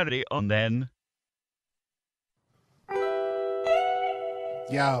 Carry on then.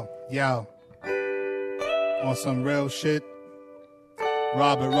 Yo. On some real shit.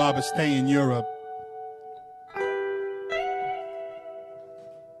 Robert, stay in Europe.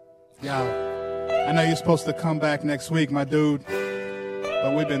 Yo, I know you're supposed to come back next week, my dude.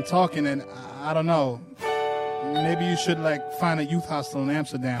 But we've been talking and I don't know. Maybe you should find a youth hostel in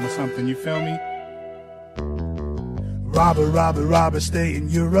Amsterdam or something, you feel me? Robert, stay in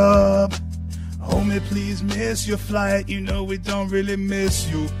Europe. Homie, please miss your flight. You know we don't really miss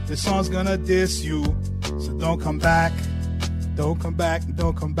you. This song's gonna diss you. So don't come back. Don't come back.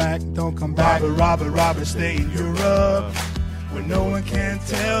 Robert, stay in Europe. Where no one can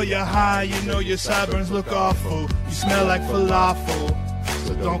tell you're high. You know your sideburns look awful. You smell like falafel.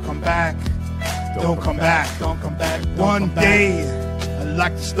 So don't come back. One day, I'd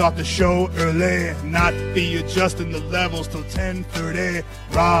like to start the show early, not be adjusting the levels till 10:30.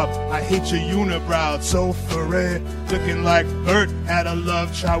 Rob, I hate your unibrow, it's so furry. Looking like Bert had a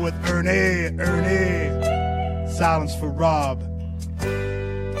love child with Ernie. Silence for Rob.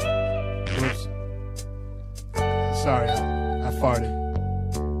 Oops. Sorry, I farted.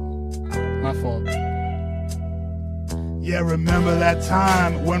 My fault. Yeah, remember that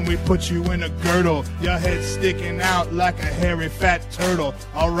time when we put you in a girdle, your head sticking out like a hairy fat turtle.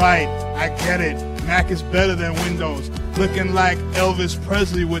 Alright, I get it, Mac is better than Windows. Looking like Elvis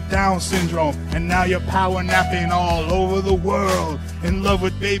Presley with Down syndrome. And now you're power napping all over the world. In love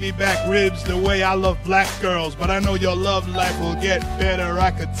with baby back ribs the way I love black girls. But I know your love life will get better,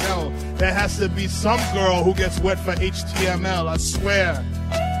 I could tell. There has to be some girl who gets wet for HTML, I swear.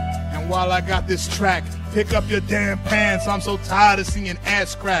 And while I got this track, pick up your damn pants, I'm so tired of seeing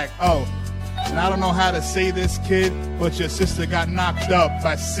ass crack. Oh, and I don't know how to say this, kid, but your sister got knocked up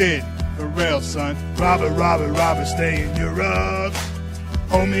by Sid. For real, son. Robert, stay in Europe.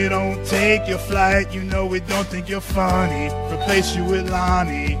 Homie, don't take your flight, you know we don't think you're funny. Replace you with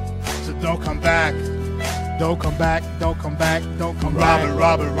Lonnie, so don't come back.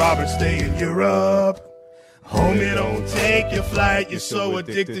 Robert, stay in Europe. Homie, don't take your flight, you're so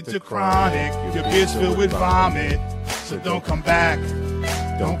addicted to chronic. Your beer's filled with vomit, so don't come back.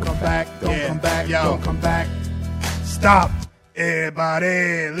 Don't come back. Stop,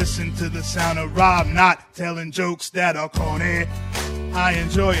 everybody, listen to the sound of Rob not telling jokes that are corny. I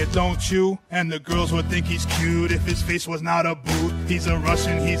enjoy it, don't you? And the girls would think he's cute if his face was not a boot. He's a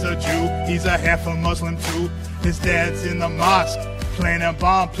Russian, he's a Jew, he's a half a Muslim too. His dad's in the mosque, planning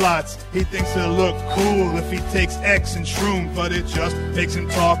bomb plots. He thinks he'll look cool if he takes X and shrooms, but it just makes him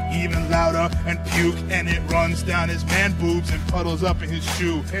talk even louder and puke, and it runs down his man boobs and puddles up in his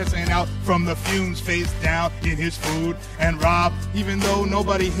shoe. Pants ain't out from the fumes, face down in his food. And Rob, even though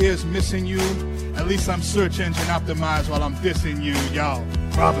nobody here's missing you, at least I'm search engine optimized while I'm dissing you, y'all.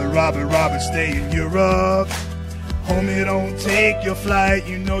 Robert, stay in Europe. Homie, don't take your flight,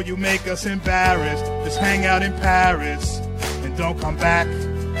 you know you make us embarrassed. Just hang out in Paris. Don't come back.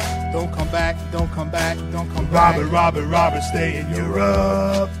 Robert, stay in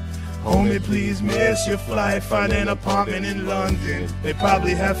Europe. Homie, please miss your flight. Find an apartment in London. They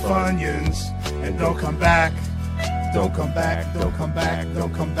probably have Funyuns. And don't come back.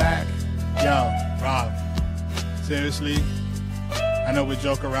 Yo, Rob, seriously, I know we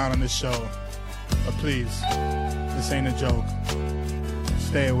joke around on this show, but please, this ain't a joke.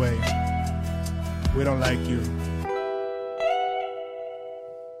 Stay away. We don't like you.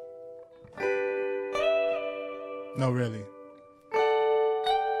 No, really.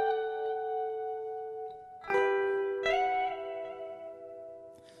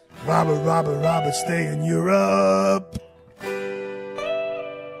 Robert, stay in Europe.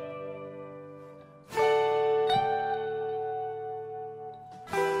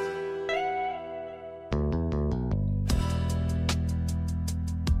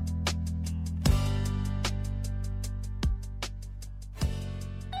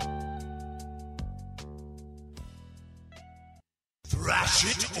 Thrash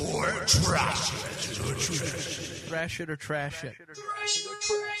it or trash it. Thrash it or trash it.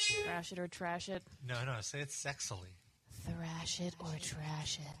 Thrash it or trash it. No, say it sexily. Thrash it or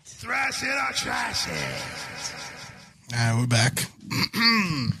trash it. Thrash it or trash it. All right, we're back.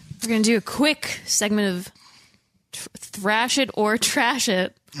 We're going to do a quick segment of Thrash it or trash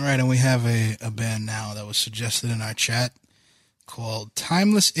it. All right, and we have a band now that was suggested in our chat called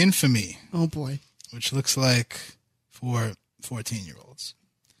Timeless Infamy. Oh, boy. Which looks like for 14-year-olds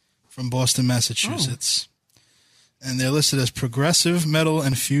from Boston, Massachusetts. And they're listed as progressive, metal,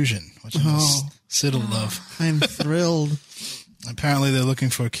 and fusion, which Sid will love. I'm thrilled. Apparently, they're looking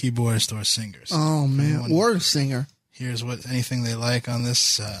for a keyboardist or singers. Oh, man. Or a singer. Here's anything they like on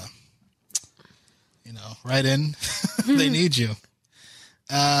this, write in. They need you.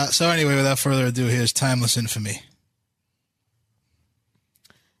 So anyway, without further ado, here's Timeless Infamy.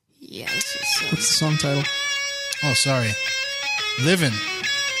 Yeah. What's the song title? Oh, sorry. Livin'.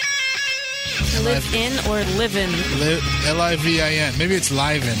 Live in or live in? Livin. Maybe it's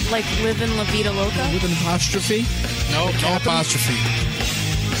live in. Like live in La Vida Loca? With an apostrophe? No apostrophe.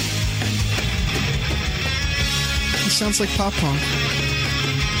 It sounds like pop punk.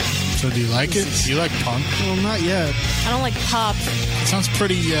 So do you like it? Do you like punk? Well, not yet. I don't like pop. It sounds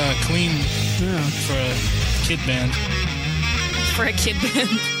pretty clean for a kid band. For a kid band.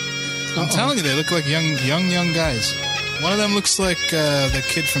 I'm telling you, they look like young guys. One of them looks like the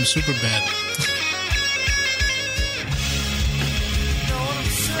kid from Superbad.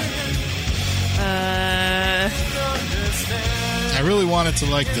 I really wanted to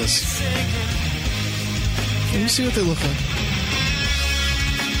like this. Let me see what they look like.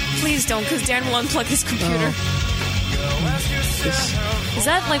 Please don't, because Darren will unplug his computer. Is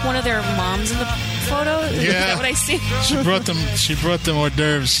that like one of their moms in the photo? Is that what I see? She brought them hors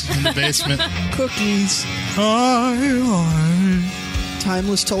d'oeuvres in the basement. Cookies.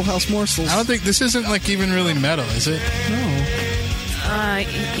 Timeless Toll House morsels. I don't think this isn't like even really metal, is it? No.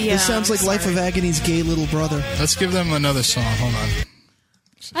 Yeah. This sounds like Life of Agony's gay little brother. Let's give them another song. Hold on.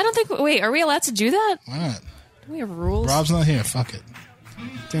 I don't think. Wait, are we allowed to do that? Why not? Do we have rules? Rob's not here. Fuck it.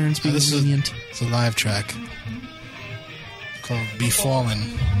 Darren's being lenient. It's a live track called Be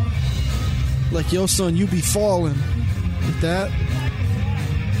Fallen. Like, yo, son, you be falling. Like that.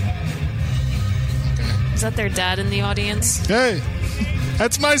 Okay. Is that their dad in the audience? Hey,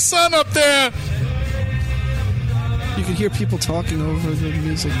 that's my son up there. You can hear people talking over the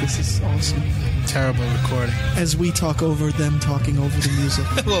music. This is awesome. Terrible recording. As we talk over them talking over the music.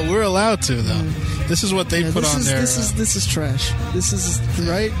 Well, we're allowed to, though. This is what they put on there. This is trash. This is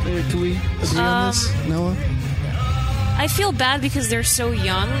right. Can we agree on this, Noah? I feel bad because they're so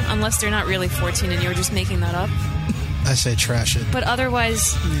young, unless they're not really 14 and you're just making that up. I say trash it. But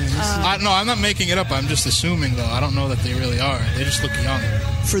otherwise... no, I'm not making it up. I'm just assuming, though. I don't know that they really are. They just look young.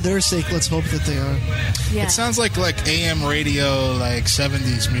 For their sake, let's hope that they are. Yeah. It sounds like AM radio, like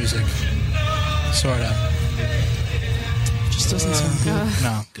 70s music. Sort of. Just doesn't sound good.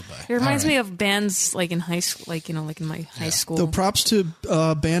 No, goodbye. It reminds me of bands like in high school, like in my high school. Though props to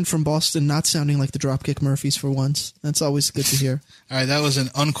a band from Boston not sounding like the Dropkick Murphys for once. That's always good to hear. All right, that was an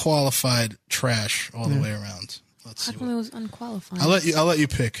unqualified trash all the way around. Let's see. How come it was unqualified? I'll let you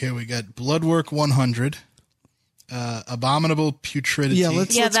pick. Here we got Bloodwork 100, Abominable Putridity. Yeah,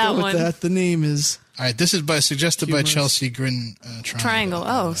 let's go with that. The name is. All right, this is suggested by Chelsea Grin Triangle.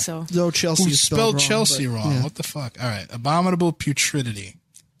 Oh, so no, Chelsea who is spelled wrong, Chelsea wrong. Yeah. What the fuck? All right, Abominable Putridity.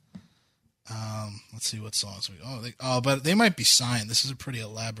 Let's see what songs we. But they might be signed. This is a pretty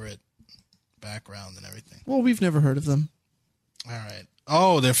elaborate background and everything. Well, we've never heard of them. All right.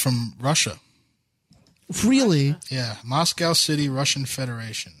 Oh, they're from Russia. Really? Yeah, Moscow City, Russian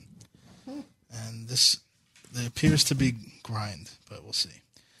Federation. And there appears to be grind, but we'll see.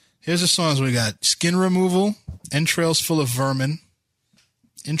 Here's the songs we got. Skin Removal, Entrails Full of Vermin,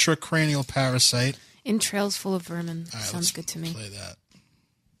 Intracranial Parasite. Entrails Full of Vermin. Right, sounds good to me. Play that.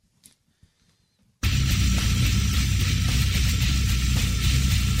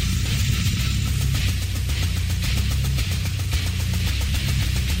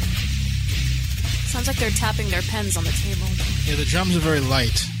 Sounds like they're tapping their pens on the table. Yeah, the drums are very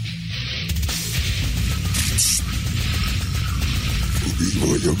light.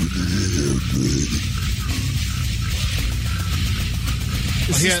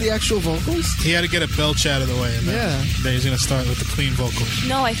 Is this the actual vocals? He had to get a belch out of the way. And then he's going to start with the clean vocals.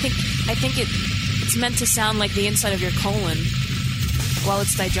 No, I think it's meant to sound like the inside of your colon while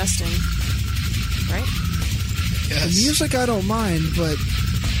it's digesting. Right? Yes. The music I don't mind, but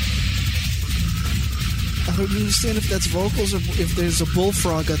I don't understand if that's vocals or if there's a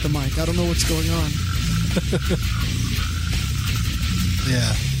bullfrog at the mic. I don't know what's going on.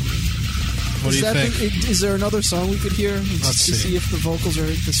 Yeah. What do you think? Is there another song we could hear to see if the vocals are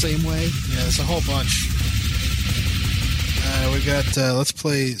the same way? Yeah, there's a whole bunch. We got, let's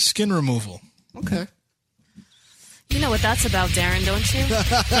play Skin Removal. Okay. You know what that's about, Darren, don't you?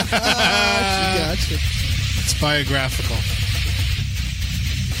 Gotcha. It's biographical.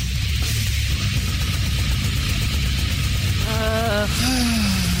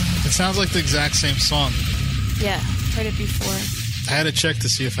 It sounds like the exact same song. Yeah. Heard it before. I had to check to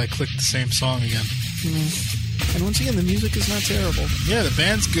see if I clicked the same song again. And once again, the music is not terrible. Yeah, the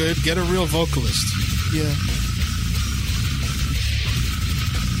band's good. Get a real vocalist. Yeah.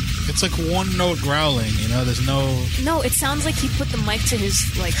 It's like one note growling, you know. There's no. No, it sounds like he put the mic to his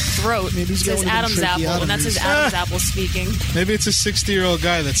throat. Maybe he's It says got one of Adam's them apple, and that's his tracheotomies. Adam's apple speaking. Maybe it's a 60-year-old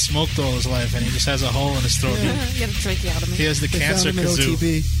guy that smoked all his life and he just has a hole in his throat. Get a tracheotomy. He has the They cancer found him at kazoo.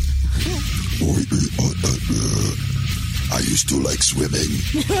 OTB. I used to like swimming.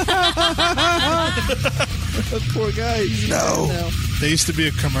 Poor guy. He's No. now. There used to be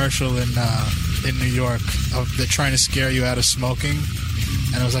a commercial in New York of they're trying to scare you out of smoking,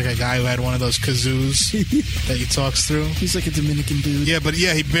 and it was like a guy who had one of those kazoos that he talks through. He's like a Dominican dude. Yeah, but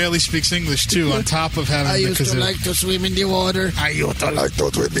he barely speaks English too. On top of having the kazoo. to swim in the water. I used to like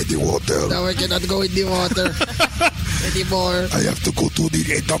to swim in the water. Now I cannot go in the water anymore. I have to go to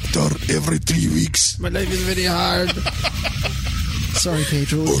the doctor every 3 weeks. My life is very hard. Sorry,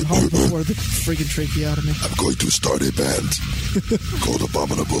 Pedro. It was hard before the friggin' tracheotomy. I'm going to start a band called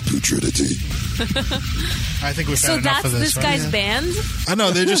Abominable Putridity. I think we've So had enough that's of this this. guy's right? band? I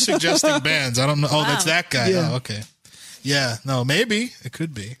know they're just suggesting bands. I don't know. Oh, that's Wow. that guy. Yeah. Oh, okay. Yeah, no, maybe it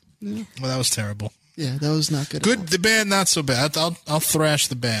could be. Well, that was terrible. Yeah, that was not good. at all. Good. The band not so bad. I'll thrash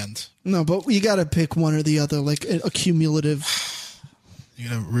the band. No, but you got to pick one or the other, like a cumulative. You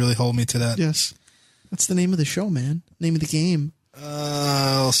gonna really hold me to that? Yes. That's the name of the show, man. Name of the game.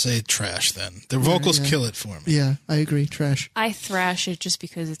 I'll say trash then. Their vocals yeah. kill it for me. Yeah, I agree. Trash. I thrash it just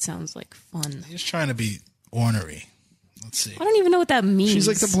because it sounds like fun. He's trying to be ornery. Let's see. I don't even know what that means. She's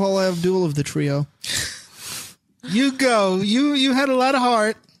like the Paula Abdul of the trio. You go. You had a lot of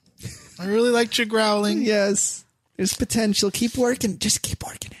heart. I really liked your growling. Yes. There's potential. Keep working. Just keep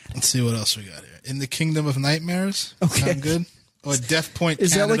working at it. Let's see what else we got here. In the Kingdom of Nightmares. Okay. Sound good? Or Death Point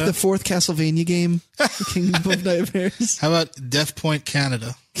Is Canada. that like the fourth Castlevania game? The Kingdom of Nightmares. How about Death Point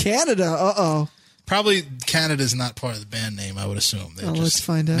Canada? Canada. Uh-oh. Probably Canada's not part of the band name, I would assume. They're Let's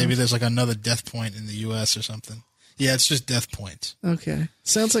find out. Maybe there's like another Death Point in the U.S. or something. Yeah, it's just Death Point. Okay.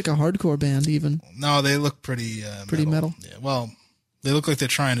 Sounds like a hardcore band even. No, they look pretty Pretty metal. Yeah, well, they look like they're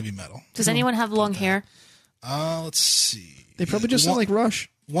trying to be metal. Does anyone have long hair? Let's see. They probably just sound like Rush.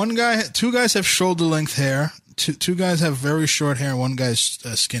 Two guys have shoulder length hair. Two guys have very short hair. And one guy's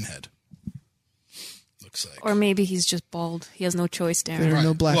skinhead. Looks like. Or maybe he's just bald. He has no choice, Darren. There are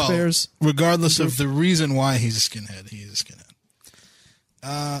no black Well, bears. Regardless of the reason why he's a skinhead, he is a skinhead.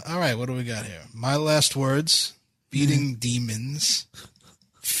 All right, what do we got here? My Last Words, Beating Demons,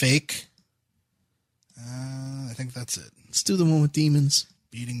 Fake. I think that's it. Let's do the one with demons.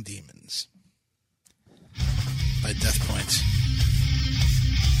 Beating Demons by Death Point.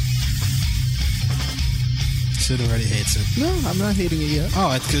 Sid already hates it. No, I'm not hating it yet.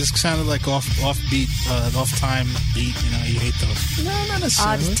 Oh, because it sounded like off beat, off time beat. You know, you hate those. No, not Odd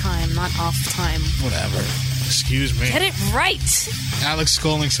necessarily. time, not off time. Whatever. Excuse me. Get it right. Alex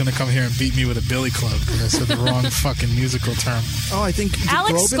Skolnick's gonna come here and beat me with a billy club because I said the wrong fucking musical term. Oh, I think did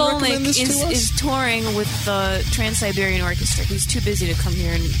Alex Groban recommend Skolnick this to us? is touring with the Trans-Siberian Orchestra. He's too busy to come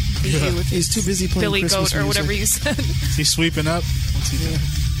here and beat you with He's too busy playing Billy Christmas Goat or music. whatever you said. Is he sweeping up? What's he doing?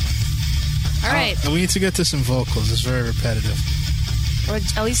 All right. We need to get to some vocals. It's very repetitive. Or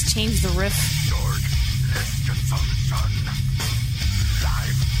at least change the riff.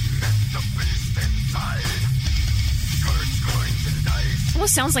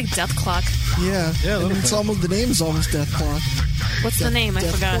 Almost sounds like Death Clock. Yeah, Yeah, a and little it's bit. almost the name is almost Death Clock. What's the name? I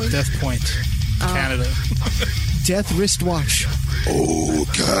Death forgot. Point? Death Point, Canada. Death Wristwatch. Oh,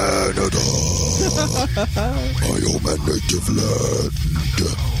 Canada, my home and native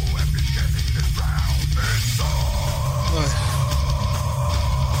land.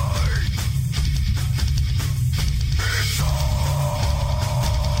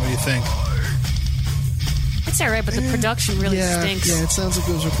 What do you think? It's all right, but the production really stinks. Yeah, it sounds like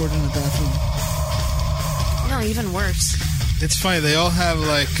it was recorded in a bathroom. No, even worse. It's funny. They all have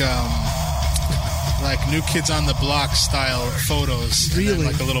like New Kids on the Block style photos. And then, Really?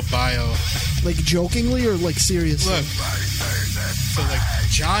 like a little bio. Like jokingly or like seriously? Look. So like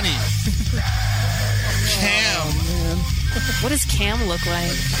Johnny. Cam. Man. What does Cam look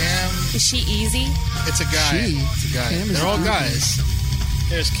like? Cam. Is she easy? It's a guy. She. It's a guy. Cam is They're all a dude. guys.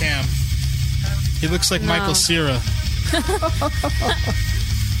 There's Cam. He looks like No. Michael Cera.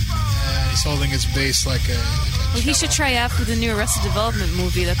 He's holding his bass like a Well, he should try out for the new Arrested Development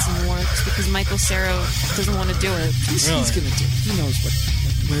movie that's in the works because Michael Cera doesn't want to do it. He's Really? gonna do it. He knows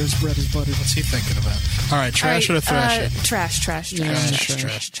where his bread is buttered. What's he thinking about? All right, trash All or right, thrash it? Trash. Yeah.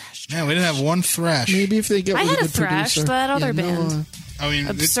 Trash. Man, we didn't have one thrash. Maybe if they get I with had a a good thrash, producer. that other Yeah, no, band. I mean,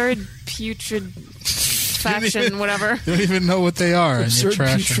 Absurd, putrid. putrefaction, whatever. You don't even know what they are. And you're Absurd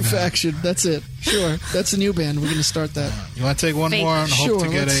trashing Putrefaction. That's it. Sure. That's a new band. We're going to start that. You want to take one Fake. more and hope to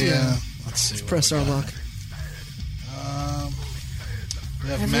get let's, a... yeah. let's see. Let's press our luck. We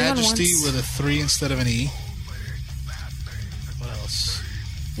have Everyone Majesty wants- with a 3 instead of an E. What else?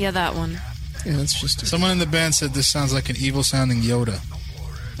 Yeah, that one. Yeah, that's just... Someone in the band said this sounds like an evil-sounding Yoda.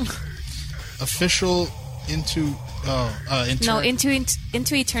 Official into... No,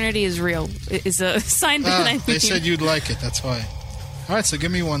 Into Eternity is real. It is a signed band. I They mean. said you'd like it, that's why. Alright, so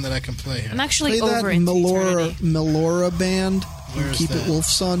give me one that I can play here. I'm actually Play that over Into Eternity. Melora band. Where is Keep that? It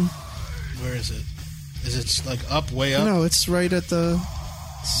Wolf's Son. Where is it? Is it like up, way up? No, it's right at the...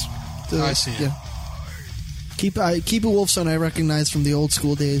 I see it. Yeah. Keep It Wolf's Son I recognize from the old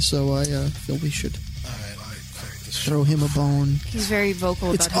school days, so I feel we should throw him a bone. He's very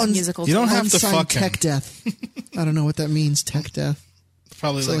vocal about his musical You don't taste. have to Unsigned fuck him. tech death. I don't know what that means, tech death.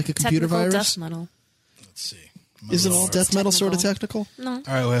 Probably Is that like a computer Technical virus? death metal. Let's see. Is it all death metal sort of technical? No.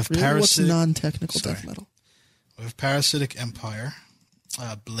 Alright, we have Really? What's Parasitic... non-technical Sorry. death metal? We have Parasitic Empire,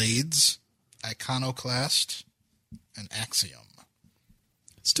 Blades, Iconoclast, and Axiom.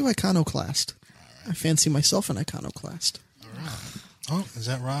 Let's do Iconoclast. I fancy myself an Iconoclast. Alright. Oh, is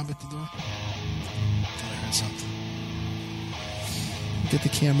that Rob at the door? I heard something. Get the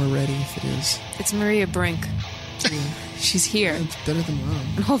camera ready if it is. It's Maria Brink. She's here. It's better than Rob.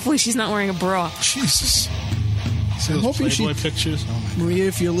 And hopefully she's not wearing a bra. Jesus. See I'm those hoping Playboy she- pictures? Oh my Maria,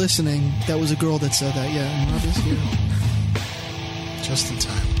 if you're listening, that was a girl that said that. Yeah, and Rob is here. God. Just in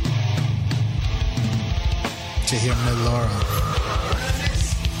time. To hear Melora.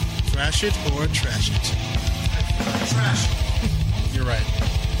 Thrash it or trash it? Trash. You're right.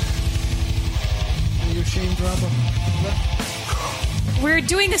 Are you ashamed, Rob? We're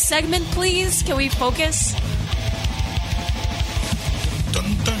doing a segment, please. Can we focus? Dun,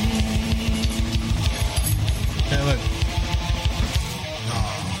 dun. Hey, look.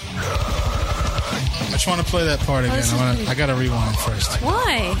 I just want to play that part again. this is I gotta rewind first.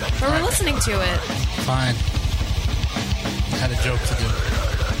 Why? But we're listening to it. Fine. I had a joke to do.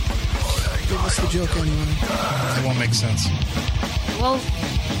 Give us the joke anyway. It won't make sense. Well,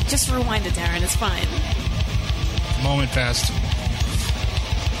 just rewind it, Darren. It's fine. Moment passed.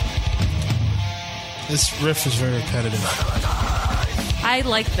 This riff is very repetitive. I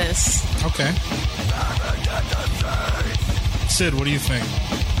like this. Okay. Sid, what do you think?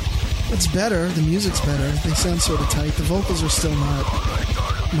 It's better. The music's better. They sound sort of tight. The vocals are still not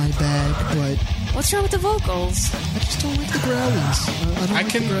my bag, but What's wrong with the vocals? I just don't like the growlies. I don't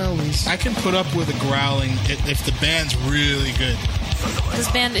like the growlies. I can put up with a growling if the band's really good.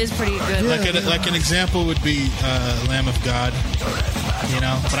 This band is pretty good. Like an example would be Lamb of God, you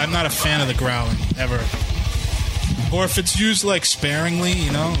know. But I'm not a fan of the growling ever. Or if it's used like sparingly,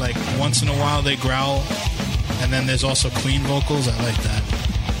 you know, like once in a while they growl, and then there's also clean vocals. I like that.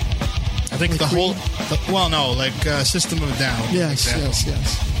 I think the whole, System of a Down. Yes, example.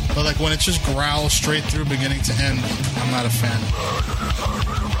 yes. But like when it just growls straight through beginning to end, I'm not a fan.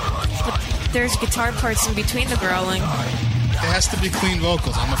 But there's guitar parts in between the growling. It has to be clean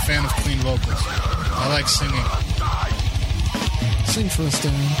vocals. I'm a fan of clean vocals. I like singing. Sing for us,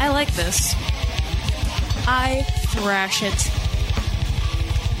 Darren. I like this. I thrash it.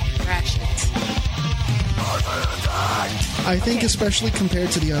 Thrash it. I think, especially compared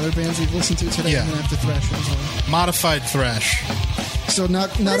to the other bands we've listened to today, I'm gonna have to thrash it as well. Modified thrash. So not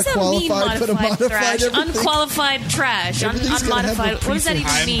What does a that qualified, mean, but a modified thrash? everything. Unqualified trash. Everything's gotta have a Unmodified. What does that even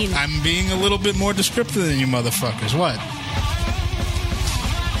I'm, mean? I'm being a little bit more descriptive than you motherfuckers. What?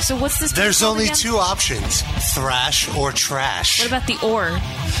 So what's this? There's called only again? two options: thrash or trash. What about the or?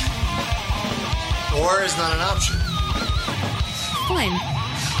 Or is not an option. Fine.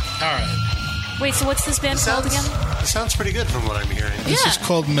 All right. Wait, so what's this band called again? It sounds pretty good from what I'm hearing. This is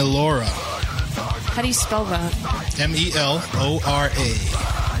called Melora. How do you spell that? Melora.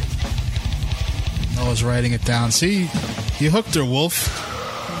 Noah's writing it down. See, you hooked her, Wolf.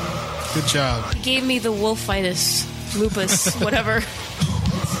 Good job. He gave me the wolfitis, lupus, whatever.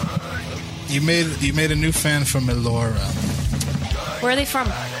 You made a new fan for Melora. Where are they from?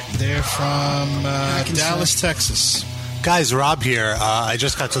 They're from Dallas, Texas. Guys, Rob here. I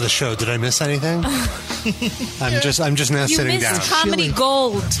just got to the show. Did I miss anything? I'm just now You sitting missed down. Comedy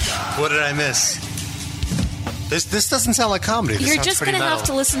Gold. What did I miss? This doesn't sound like comedy. This You're sounds just pretty going to have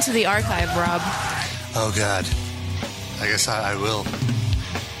metal. to listen to the archive, Rob. Oh God. I guess I will.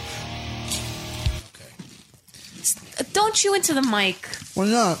 Don't chew into the mic. Why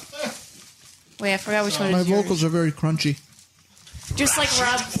not? Wait, I forgot which one My is yours. vocals are very crunchy. Just like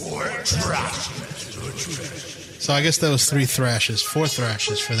Rob. So I guess that was 4 thrashes for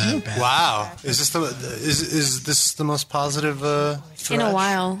that band. Wow. Is this the most positive thrash? In a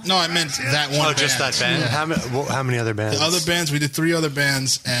while. No, I meant that one. Oh, just that band? Yeah. How many other bands? The other bands, we did 3 other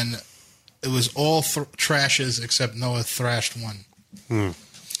bands, and it was all trashes except Noah thrashed one. And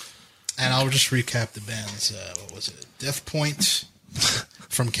I'll just recap the bands. What was it? Death Point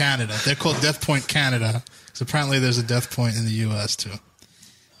from Canada. They're called Death Point Canada. So apparently there's a Death Point in the U.S. too.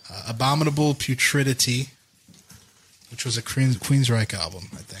 Abominable Putridity, which was a Queensryche album,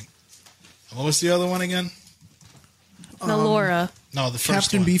 I think. And what was the other one again? Laura. No, the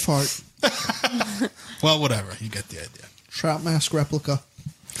first Captain one. Beefheart. Well, whatever. You get the idea. Trout Mask Replica.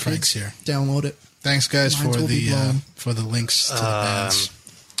 Frank's here. Download it. Thanks, guys, Minds will be blown. for the links to the bands.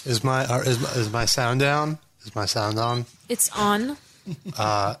 Is my sound down? Is my sound on? It's on.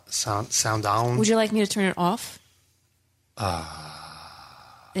 Sound down. Would you like me to turn it off?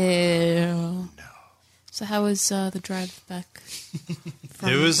 No. So how was the drive back?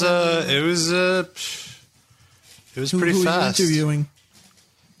 It was pretty who fast. Were you interviewing?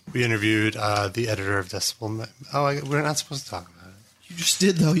 We interviewed the editor of Decibel. We're not supposed to talk about it. You just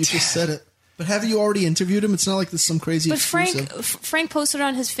did, though. You just said it. But haven't you already interviewed him? It's not like this is some crazy But exclusive. Frank posted it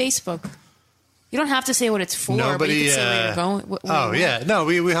on his Facebook. You don't have to say what it's for, but you can say where you're going. Where you yeah. No,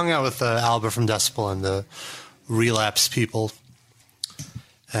 we hung out with Alba from Decibel and the Relapse people.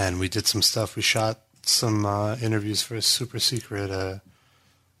 And we did some stuff. We shot some interviews for a super secret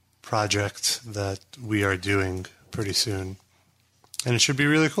project that we are doing pretty soon. And it should be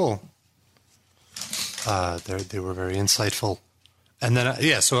really cool. They were very insightful. And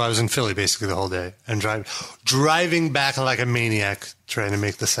then, so I was in Philly basically the whole day and driving back like a maniac trying to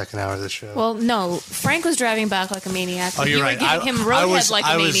make the second hour of the show. Well, no, Frank was driving back like a maniac. Oh, you're you right. were giving him roadhead like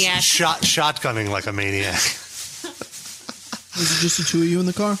a maniac. I was shotgunning like a maniac. Was it just the two of you in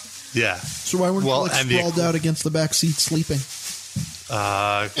the car? Yeah. So why weren't you sprawled out against the back seat sleeping?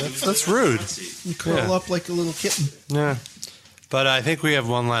 That's rude. You curl up like a little kitten. Yeah. But I think we have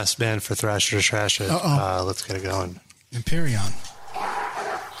one last band for Thrasher to Trash It. Let's get it going. Imperion.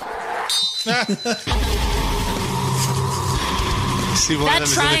 See, one that of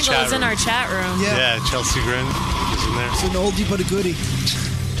them triangle is in our chat room. Yeah, Chelsea Grin is in there. It's an oldie but a goodie.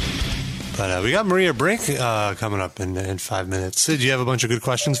 But we got Maria Brink coming up in 5 minutes. Sid, do you have a bunch of good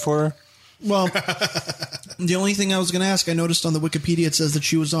questions for her? Well, the only thing I was going to ask, I noticed on the Wikipedia it says that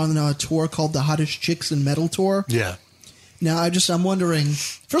she was on a tour called the Hottest Chicks in Metal Tour. Yeah. Now, I'm wondering,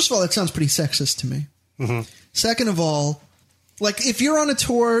 first of all, that sounds pretty sexist to me. Mm-hmm. Second of all, like, if you're on a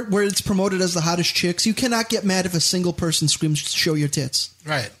tour where it's promoted as the Hottest Chicks, you cannot get mad if a single person screams, show your tits.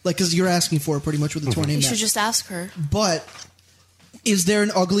 Right. Like, because you're asking for it pretty much with the tour name. You should just ask her. But is there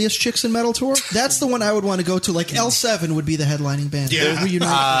an Ugliest Chicks in Metal tour? That's the one I would want to go to. Like, L7 would be the headlining band.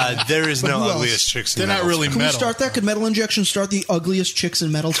 Yeah. There is no Ugliest Chicks in Metal. They're not really Can metal. we start that? Could Metal Injection start the Ugliest Chicks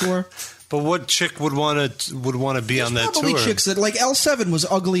in Metal tour? But what chick would want to be on that Probably tour? chicks that, like, L7 was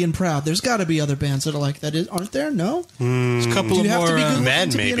ugly and proud. There's got to be other bands that are like that, aren't there? No? There's a couple Do you of have more to be good men,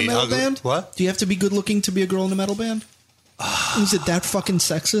 looking to be in maybe. a metal Ugly- band? What? Do you have to be good looking to be a girl in a metal band? Is it that fucking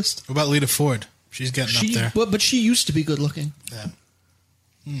sexist? What about Lita Ford? She's getting up there. But she used to be good looking. Yeah.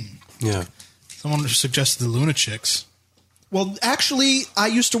 Yeah. Someone suggested the Luna Chicks. Well, actually, I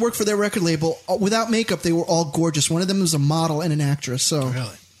used to work for their record label. Without makeup, they were all gorgeous. One of them was a model and an actress, so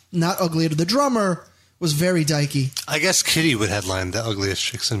Really? not ugly. The drummer was very dykey. I guess Kitty would headline the Ugliest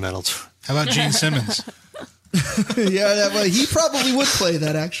Chicks in Metal tour. How about Gene Simmons? Yeah, well, he probably would play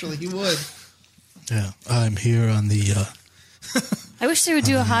that, actually. He would. Yeah. I'm here on the I wish they would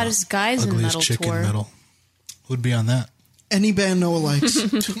do a Hottest Guys in Ugliest Metal Chick tour. in Metal. Who'd be on that? Any band Noah likes.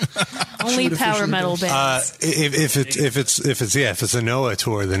 Only Should power officially metal go. bands. If it's a Noah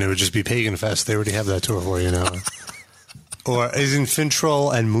tour, then it would just be Pagan Fest. They already have that tour for you now. Or isn't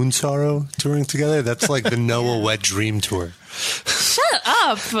Fintroll and Moonsorrow touring together? That's like the Noah Wet Dream tour. Shut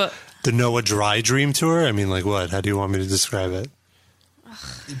up. The Noah Dry Dream tour? I mean, like what? How do you want me to describe it?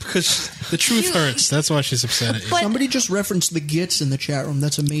 Because the truth hurts. That's why she's upset at you. Somebody just referenced the Gits in the chat room.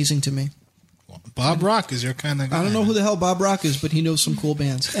 That's amazing to me. Bob Rock is your kind of guy. I don't know who the hell Bob Rock is, but he knows some cool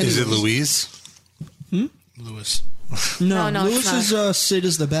bands. Is it Anyways. Louise? Lewis. No, No, it's Lewis is Sid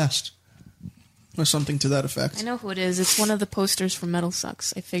is the best. Or something to that effect. I know who it is. It's one of the posters from Metal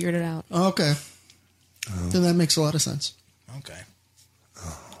Sucks. I figured it out. Okay. Then that makes a lot of sense. Okay.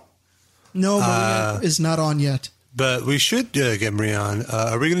 No, Maria is not on yet. But we should get Maria on.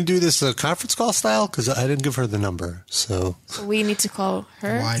 Are we going to do this conference call style? Because I didn't give her the number. So We need to call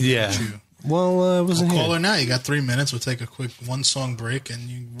her. Why yeah. didn't you? Well, I wasn't We'll here. call her now. You got 3 minutes. We'll take a quick 1-song break and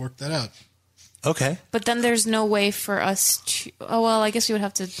you work that out. Okay. But then there's no way for us to... Oh, well, I guess we would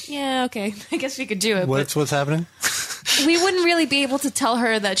have to... Yeah, okay. I guess we could do it. What's happening? We wouldn't really be able to tell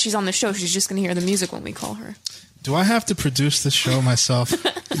her that she's on the show. She's just going to hear the music when we call her. Do I have to produce this show myself?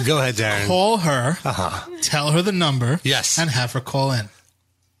 Go ahead, Darren. Call her, tell her the number, yes, and have her call in.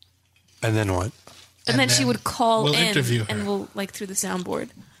 And then what? And then she would call we'll in, interview her. and we'll through the soundboard.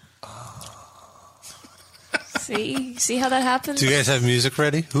 See how that happens? Do you guys have music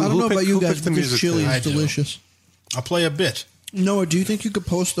ready? I don't know about you guys, the because music chili today? is delicious. I'll play a bit. Noah, do you think you could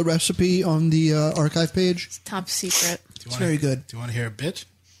post the recipe on the archive page? It's top secret. It's very good. Do you want to hear a bit?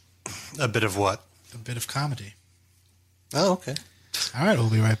 A bit of what? A bit of comedy. Oh, okay. All right, we'll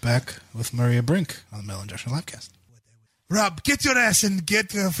be right back with Maria Brink on the Metal Injection Livecast. Rob, get your ass and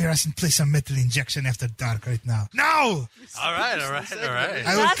play some Metal Injection After Dark right now. Now! All right.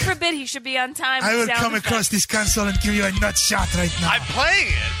 God forbid he should be on time. I with will sound come effects. across this console and give you a nut shot right now. I'm playing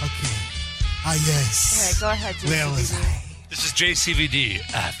it. Okay. Ah, yes. All right, go ahead, JCVD. Where was I? This is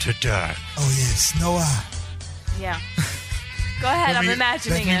JCVD After Dark. Oh, yes. Noah. Yeah. Go ahead, I'm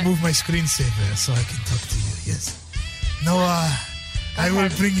imagining Let it. me move my screensaver so I can talk to you. Yes. Noah, I will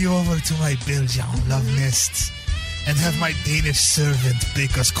bring you over to my Belgian love nest and have my Danish servant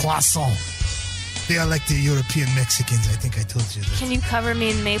bake us croissant. They are like the European Mexicans. I think I told you that. Can you cover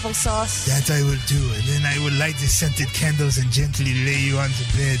me in maple sauce? That I will do. And then I will light the scented candles and gently lay you on the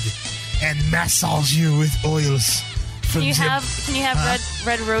bed and massage you with oils. Can you have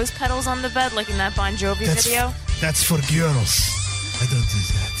red rose petals on the bed like in that Bon Jovi video? That's for girls. I don't do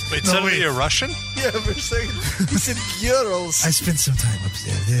that. Wait, suddenly you're Russian? Yeah, for a second. He said girls. I spent some time up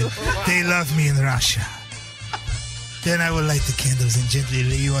there. They love me in Russia. Then I will light the candles and gently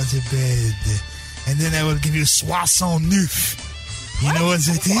lay you on the bed. And then I will give you Soissons Neuf. You know what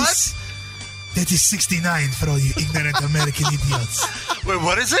that is? That is 69 for all you ignorant American idiots. Wait,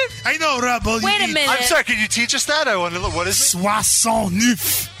 what is it? I know, Rob. Wait a minute. I'm sorry, can you teach us that? I want to know. What is it? Soissons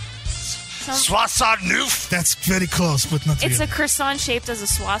Neuf. Soissons Neuf? That's very close, but not It's really. a croissant shaped as a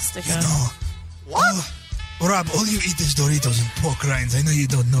swastika. What? Rob, all you eat is Doritos and pork rinds. I know you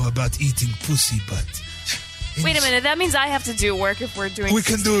don't know about eating pussy, but... Wait a minute, that means I have to do work if we're doing We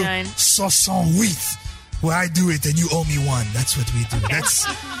can 69. do Soissons with, where I do it and you owe me one. That's what we do.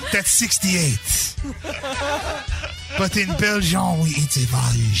 That's 68. But in Belgium, we eat a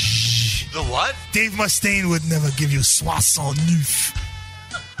vache. The what? Dave Mustaine would never give you Soissons Neuf.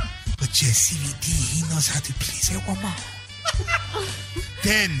 But JCVD, he knows how to please a woman.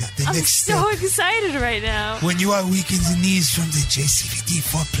 Then, the I'm next so step, excited right now. when you are weak in the knees from the JCVD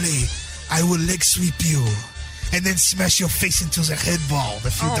foreplay, I will leg sweep you. And then smash your face into the head ball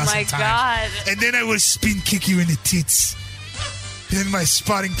a few Oh dozen my times. God. And then I will spin kick you in the tits. Then my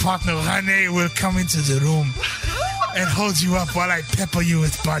sparring partner, Rene, will come into the room and hold you up while I pepper you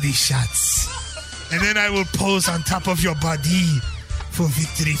with body shots. And then I will pose on top of your body for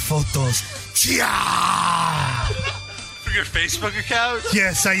victory photos. Chia! For your Facebook account?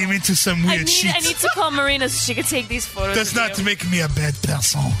 Yes, I am into some weird shit. I need to call Marina so she can take these photos. Does of not you. make me a bad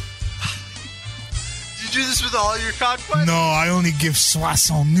person. You do this with all your conquests? No, I only give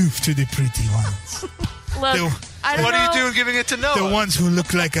Soissons Neuf to the pretty ones. Look, I don't What know. are you doing giving it to Noah? The ones who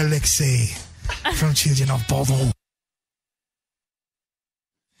look like Alexei from Children of Bordeaux.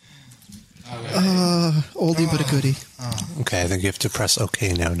 Oldie but a goodie. Okay, I think you have to press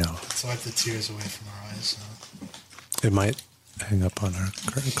OK now. Let's wipe the tears away from our eyes. It might hang up on our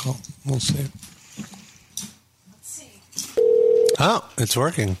current call. We'll see. Oh, it's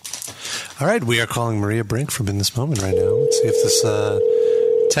working. All right, we are calling Maria Brink from In This Moment right now. Let's see if this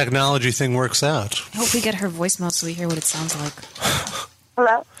technology thing works out. I hope we get her voicemail so we hear what it sounds like.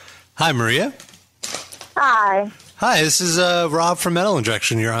 Hello? Hi, Maria. Hi. Hi, this is Rob from Metal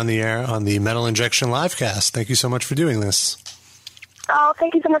Injection. You're on the air on the Metal Injection Livecast. Thank you so much for doing this. Oh,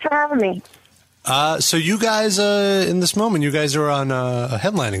 thank you so much for having me. So you guys, In This Moment, you guys are on a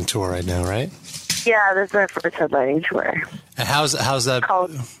headlining tour right now, right? Yeah, this is our first headlining tour. And how's that?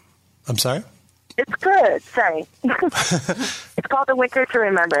 I'm sorry? It's good. Sorry. It's called The Winter to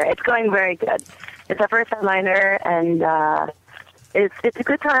Remember. It's going very good. It's our first headliner, and it's a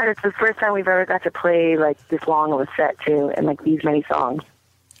good time. It's the first time we've ever got to play like this long of a set too, and like these many songs.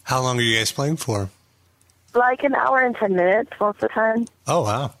 How long are you guys playing for? Like an hour and 10 minutes most of the time. Oh,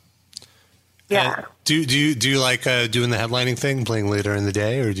 wow. Yeah. And do you like doing the headlining thing, playing later in the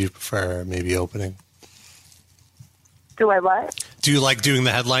day, or do you prefer maybe opening? Do I what? Do you like doing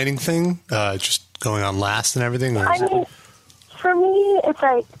the headlining thing, just going on last and everything? Or I mean, for me, it's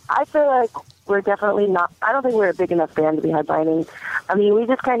like, I feel like we're definitely not, I don't think we're a big enough band to be headlining. I mean, we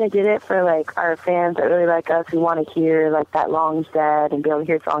just kind of did it for, like, our fans that really like us, who want to hear, like, that long set and be able to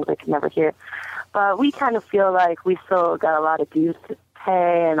hear songs they could never hear. But we kind of feel like we still got a lot of dues to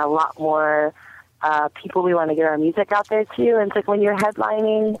pay and a lot more people we want to get our music out there to. And it's like when you're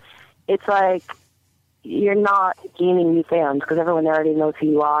headlining, it's like you're not gaining new fans because everyone already knows who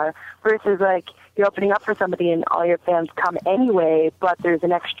you are, versus like you're opening up for somebody and all your fans come anyway, but there's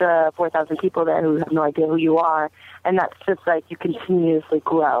an extra 4,000 people there who have no idea who you are, and that's just like you continuously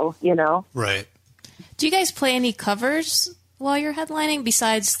grow, you know? Right. Do you guys play any covers while you're headlining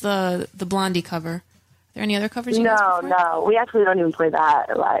besides the Blondie cover? Are there any other covers you guys perform? No. We actually don't even play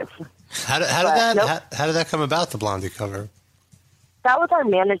that live. How did that come about, the Blondie cover? That was our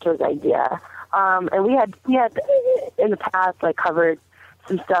manager's idea. And we had in the past like covered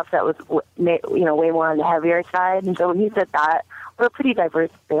some stuff that was way more on the heavier side. And so when he said that, we're a pretty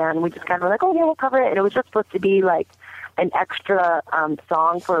diverse band. We just kind of were like, oh yeah, we'll cover it. And it was just supposed to be like an extra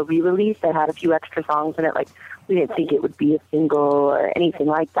song for a re-release that had a few extra songs in it. Like we didn't think it would be a single or anything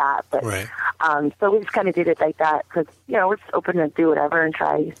like that. But right. So we just kind of did it like that because we're just open to do whatever and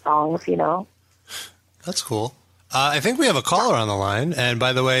try songs. That's cool. I think we have a caller on the line. And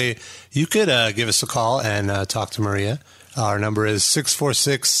by the way, you could give us a call and talk to Maria. Our number is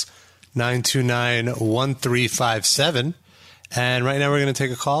 646-929-1357. And right now we're going to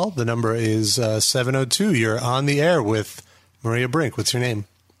take a call. The number is 702. You're on the air with Maria Brink. What's your name?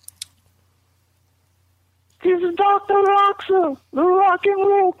 This is Dr. Roxa, the rock and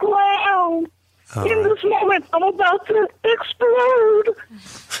roll clown. In this moment, I'm about to explode.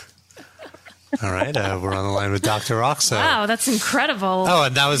 All right, we're on the line with Dr. Roxa. Wow, that's incredible. Oh,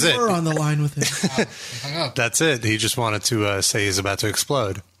 and that was it. We're on the line with him. That's it. He just wanted to say he's about to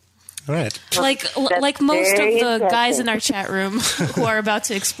explode. All right. Like most of the guys in our chat room who are about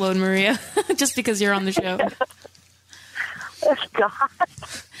to explode, Maria, just because you're on the show. God.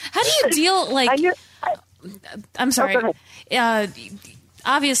 How do you deal, I'm sorry.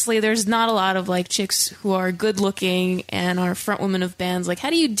 Obviously, there's not a lot of chicks who are good looking and are front women of bands.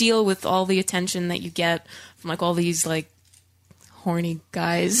 How do you deal with all the attention that you get from all these horny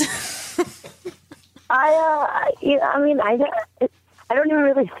guys? I don't even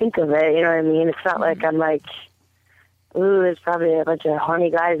really think of it. You know what I mean? It's not like I'm like, ooh, there's probably a bunch of horny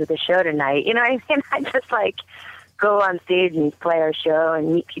guys at the show tonight. You know what I mean? I just go on stage and play our show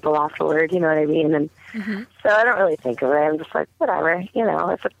and meet people afterward. You know what I mean? And so I don't really think of it. I'm just like, whatever.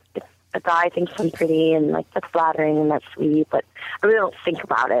 If a guy thinks I'm pretty and that's flattering and that's sweet, but I really don't think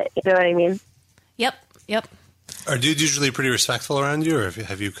about it. You know what I mean? Yep. Are dudes usually pretty respectful around you, or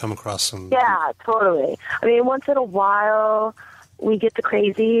have you come across some? Yeah, totally. I mean, once in a while we get the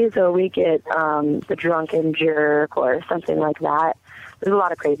crazies or we get the drunken jerk or something like that. There's a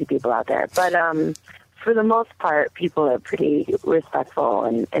lot of crazy people out there, but for the most part, people are pretty respectful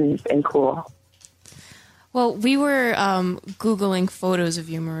and cool. Well, we were Googling photos of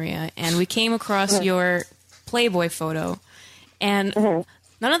you, Maria, and we came across your Playboy photo. And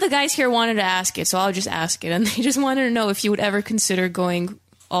none of the guys here wanted to ask it, so I'll just ask it. And they just wanted to know if you would ever consider going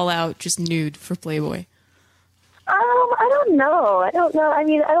all out, just nude for Playboy. I don't know. I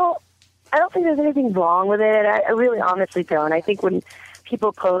mean, I don't think there's anything wrong with it. I really honestly don't. I think when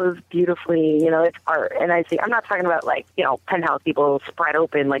people pose beautifully, it's art. And I'm not talking about penthouse people spread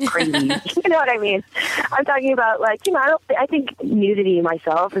open like crazy. You know what I mean? I'm talking about I think nudity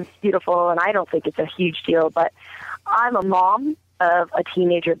myself is beautiful and I don't think it's a huge deal, but I'm a mom of a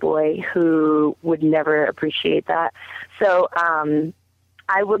teenager boy who would never appreciate that. So,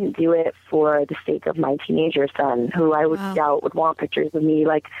 I wouldn't do it for the sake of my teenager son, who I would doubt would want pictures of me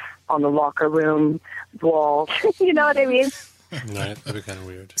on the locker room wall. You know what I mean? Right, that'd be kind of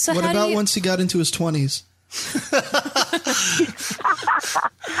weird. So what about once he got into his 20s?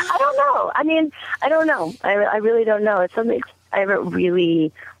 I don't know. I mean, I don't know. I really don't know. It's something I haven't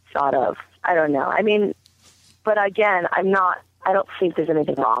really thought of. I don't know. I mean, but again, I don't think there's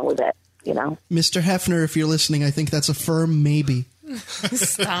anything wrong with it, Mr. Hefner, if you're listening, I think that's a firm maybe.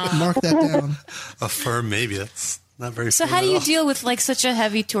 Stop. Mark that down. A firm maybe. That's not very. So how do you deal with such a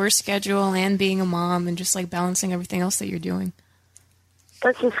heavy tour schedule and being a mom and just balancing everything else that you're doing?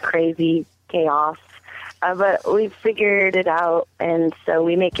 That's just crazy chaos. But we've figured it out, and so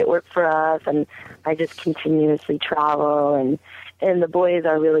we make it work for us, and I just continuously travel, and the boys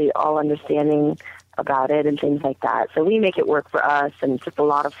are really all understanding about it and things like that. So we make it work for us, and it's just a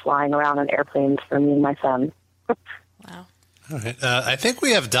lot of flying around on airplanes for me and my son. Wow. All right. I think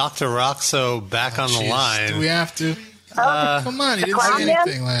we have Dr. Roxo back on the line. Do we have to? Come on, you didn't say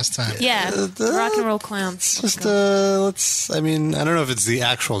anything last time. Yeah, rock and roll clowns. Just let's. I mean, I don't know if it's the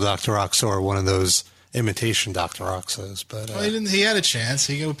actual Dr. Roxo or one of those imitation Dr. Roxos, but well, he had a chance.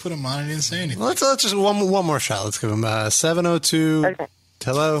 He put him on and he didn't say anything. Let's just one more shot. Let's give him 702. Okay.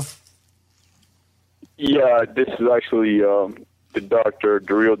 Hello. Yeah, this is actually the doctor,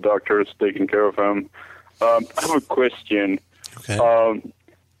 the real doctor is taking care of him. I have a question. Okay.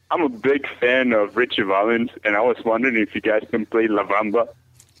 I'm a big fan of Richie Valens, and I was wondering if you guys can play La Bamba.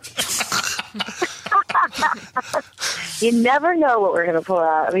 You never know what we're going to pull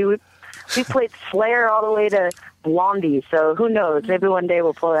out. I mean, we played Slayer all the way to Blondie, so who knows? Maybe one day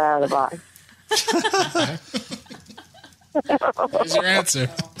we'll pull it out of the box. Here's your answer.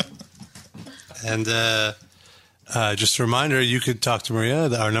 And just a reminder, you could talk to Maria.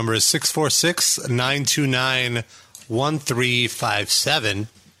 Our number is 646-929-1357.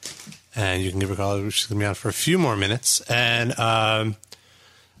 And you can give her a call. She's going to be on for a few more minutes. And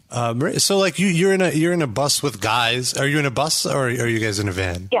Maria, so like you're in a bus with guys. Are you in a bus or are you guys in a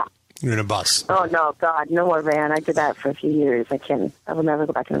van? Yeah. You're in a bus. Oh, no, God, no more van. I did that for a few years. I will never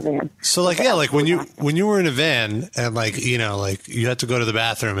go back in a van. So like, yeah, like when you were in a van and like, you know, like you had to go to the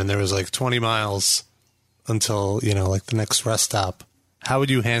bathroom and there was like 20 miles until, you know, like the next rest stop. How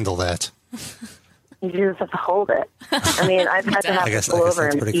would you handle that? You just have to hold it. I mean, I've had to have to pull over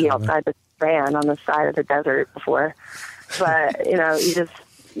and pee outside the van on the side of the desert before. But, you know,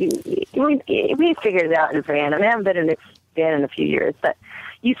 we figured it out in a van. I mean, I haven't been in a van in a few years, but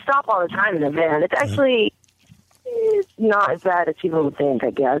you stop all the time in a van. It's actually not as bad as people would think, I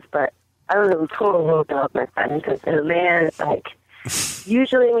guess, but I was a total road dog my friend, because in a van, it's like,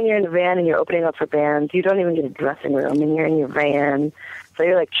 usually when you're in a van and you're opening up for bands, you don't even get a dressing room, and you're in your van. So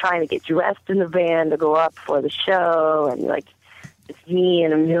you're like trying to get dressed in the van to go up for the show, and like it's me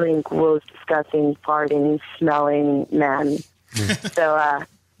and a million gross, disgusting, farting, smelling men. So,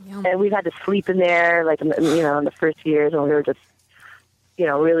 and we've had to sleep in there, like, you know, in the first years when we were just, you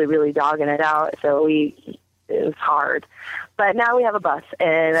know, really, really dogging it out. So it was hard. But now we have a bus,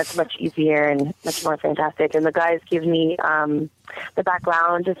 and that's much easier and much more fantastic. And the guys give me the back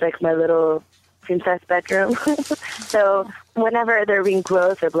lounge is like my little princess bedroom. So whenever they're being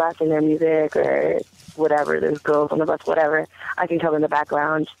gross or blasting their music or whatever, there's girls on the bus, whatever, I can come in the back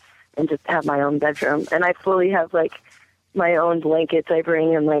lounge and just have my own bedroom. And I fully have like my own blankets I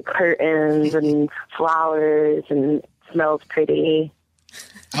bring, and like curtains and flowers, and it smells pretty.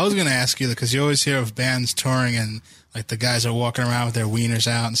 I was going to ask you, because you always hear of bands touring and like the guys are walking around with their wieners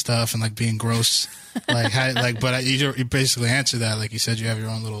out and stuff and like being gross. Like, but you basically answered that. Like you said, you have your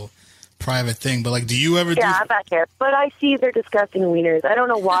own little private thing, but like, do you ever I'm back here. But I see their disgusting wieners. I don't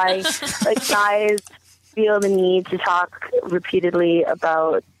know why like guys feel the need to talk repeatedly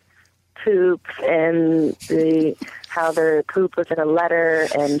about poop and how their poop was in a letter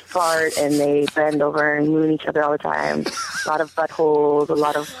and fart, and they bend over and moon each other all the time. A lot of buttholes, a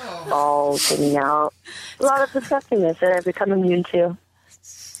lot of balls hanging out, a lot of disgustingness that I've become immune to.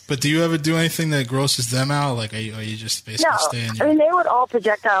 But do you ever do anything that grosses them out? Like, are you just basically staying? I mean, they would all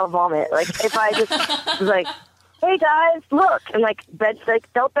projectile vomit. Like, if I just was like, "Hey guys, look," and like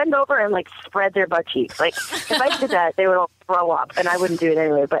they'll bend over and like spread their butt cheeks. Like, if I did that, they would all throw up, and I wouldn't do it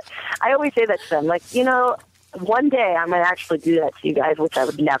anyway. But I always say that to them, like, you know, one day I might actually do that to you guys, which I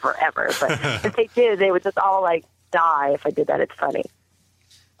would never ever. But if they did, they would just all like die if I did that. It's funny.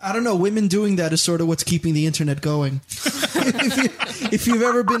 I don't know. Women doing that is sort of what's keeping the internet going. if you've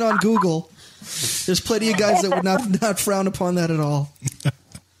ever been on Google, there's plenty of guys that would not frown upon that at all.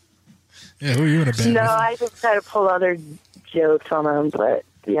 Yeah, who are you in a band No, with? I just try to pull other jokes on them, but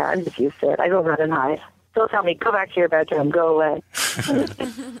yeah, I'm just used to it. I go run and hide. They'll tell me, "Go back to your bedroom, go away."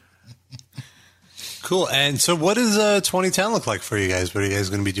 Cool. And so what does 2010 look like for you guys? What are you guys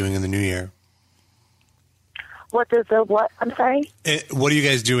going to be doing in the new year? What does the what? I'm sorry? What are you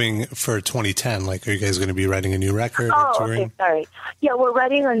guys doing for 2010? Like, are you guys going to be writing a new record or touring? Okay, sorry. Yeah, we're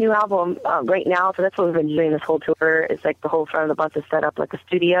writing a new album right now, so that's what we've been doing this whole tour. It's like the whole front of the bus is set up like a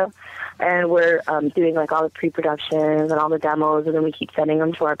studio, and we're doing like all the pre-production and all the demos, and then we keep sending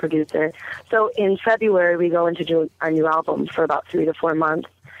them to our producer. So in February, we go into doing our new album for about 3 to 4 months,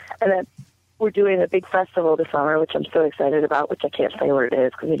 and then we're doing a big festival this summer, which I'm so excited about, which I can't say what it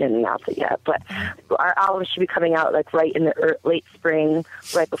is because we didn't announce it yet. But our album should be coming out like right in the late spring,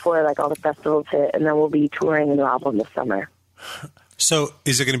 right before like all the festivals hit, and then we'll be touring a new album this summer. So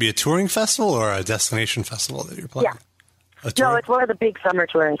is it going to be a touring festival or a destination festival that you're playing? Yeah. No, it's one of the big summer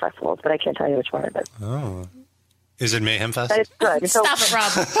touring festivals, but I can't tell you which one it is. Oh. Is it Mayhem Fest? But it's good. Stop it,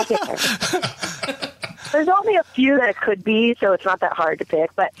 Rob. There's only a few that it could be, so it's not that hard to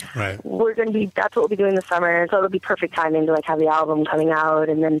pick. But we're going to be. That's what we'll be doing this summer. So it'll be perfect timing to like have the album coming out,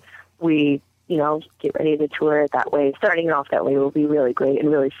 and then we, you know, get ready to tour it that way. Starting it off that way will be really great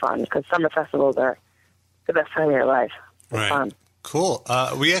and really fun because summer festivals are the best time of your life. It's Right. fun. Cool.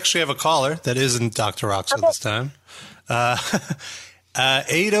 We actually have a caller that isn't Dr. Roxo this time.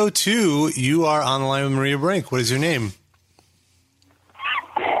 802, you are on the line with Maria Brink. What is your name?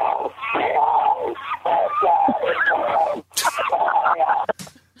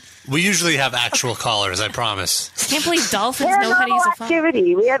 We usually have actual callers, I promise. Can't believe dolphins know how to use a phone.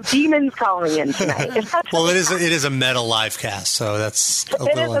 Activity. We have demons calling in tonight. Well, it is a metal live cast, so that's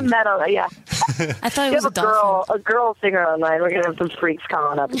It is a metal, yeah. I thought it We was have a girl singer online. We're gonna have some freaks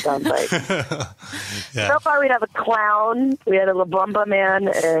calling up. It sounds like. Yeah. So far, we'd have a clown, we had a La Bamba man,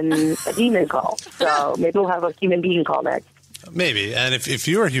 and a demon call. So maybe we'll have a human being call next. Maybe. And if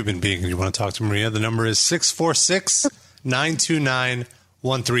you're a human being and you want to talk to Maria, the number is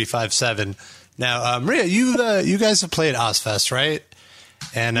 646-929-1357. Now, Maria, you guys have played Ozfest, right?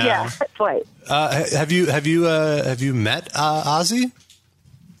 And yeah, that's right. have you met Ozzy?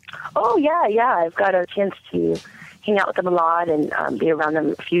 Oh yeah. I've got a chance to hang out with them a lot and be around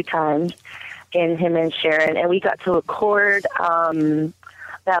them a few times. And him and Sharon, and we got to record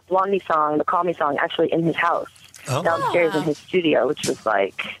that Blondie song, the Call Me song, actually in his house downstairs in his studio, which was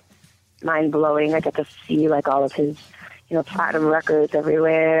like mind blowing. I got to see like all of his, platinum records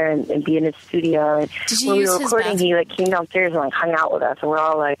everywhere and be in his studio. And when we were recording, he like came downstairs and like hung out with us, and we're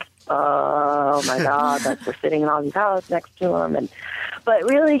all like, oh my god, like we're sitting in Ozzy's house next to him. But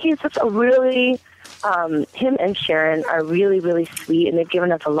really, he's just a really him and Sharon are really, really sweet, and they've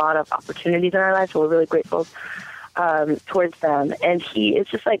given us a lot of opportunities in our lives, so we're really grateful towards them. And he is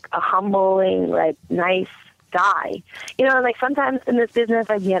just like a humbling, like nice guy. Like sometimes in this business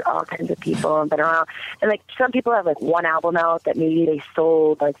I meet all kinds of people and been around, and like some people have like one album out that maybe they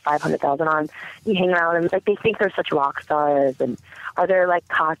sold like 500,000 on. You hang around and like they think they're such rock stars, and are they like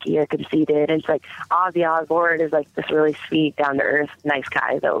cocky or conceited, and it's like Ozzy Osbourne is like this really sweet, down to earth, nice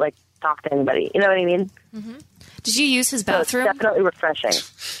guy that will like talk to anybody. You know what I mean? Mm-hmm. Did you use his bathroom? So it's definitely refreshing.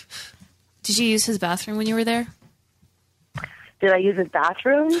 Did you use his bathroom when you were there? Did I use his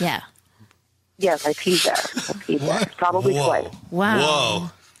bathroom? Yeah. Yes, I peed there. Probably twice. Wow.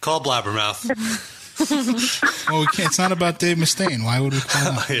 Whoa. Call Blabbermouth. Well, we can't. It's not about Dave Mustaine. Why would we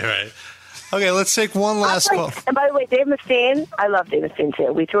call him? You're right. Okay, let's take one last call. And by the way, Dave Mustaine, I love Dave Mustaine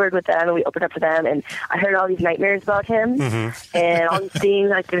too. We toured with them and we opened up for them, and I heard all these nightmares about him and all these things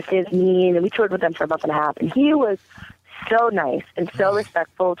like Mustaine's mean, and we toured with them for a month and a half, and he was so nice and so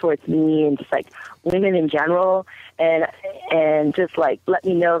respectful towards me and just like women in general, and just like let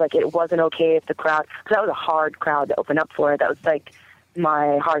me know like it wasn't okay if the crowd, because that was a hard crowd to open up for. That was like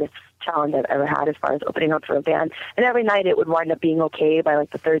my hardest challenge I've ever had as far as opening up for a band. And every night it would wind up being okay by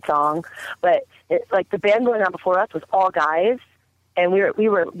like the third song, but like the band going on before us was all guys, and we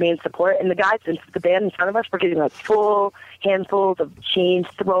were main support, and the guys in the band in front of us were getting like full handfuls of change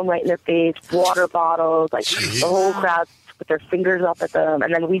thrown right in their face, water bottles, like the whole crowd with their fingers up at them,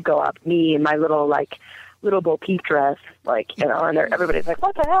 and then we'd go up, me in my little Bo Peep dress, and everybody's like,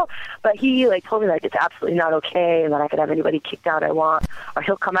 what the hell? But he like told me like it's absolutely not okay, and that I could have anybody kicked out I want, or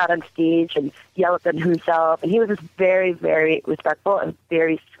he'll come out on stage and yell at them himself. And he was just very, very respectful and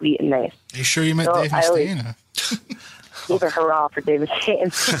very sweet and nice. Are you sure you met Dave Mustaine? Gave a hurrah for Dave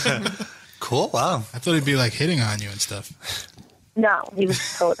Mustaine. Cool. Wow. I thought he'd be like hitting on you and stuff. No, he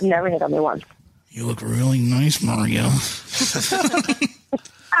was never hit on me once. You look really nice, Mario.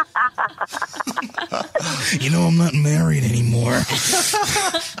 I'm not married anymore.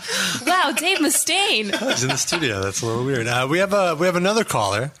 Wow, Dave Mustaine. He's in the studio. That's a little weird. We have another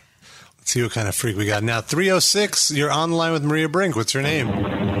caller. Let's see what kind of freak we got now. 306. You're on the line with Maria Brink. What's your name?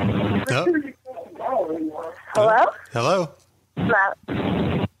 Oh. Hello. Hello.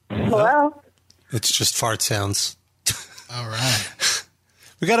 Hello. It's just fart sounds. All right.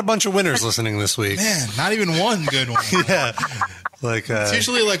 We got a bunch of winners listening this week. Man, not even one good one. Yeah. It's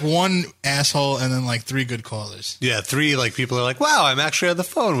usually like one asshole and then like three good callers. Yeah, three like people are like, wow, I'm actually on the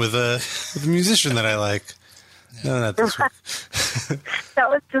phone with a musician that I like. Yeah. No, not this week. That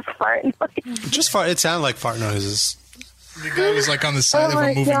was just fart noise. Just fart. It sounded like fart noises. The guy was like on the side of a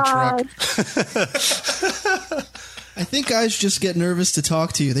moving truck. I think guys just get nervous to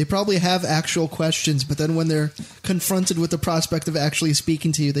talk to you. They probably have actual questions, but then when they're confronted with the prospect of actually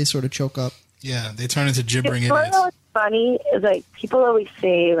speaking to you, they sort of choke up. Yeah, they turn into gibbering idiots. You know what's funny is like people always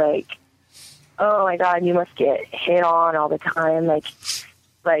say like, "Oh my God, you must get hit on all the time." Like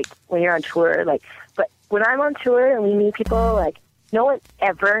when you're on tour, But when I'm on tour and we meet people, like no one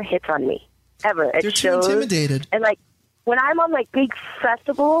ever hits on me, ever. They're too intimidated. And like when I'm on like big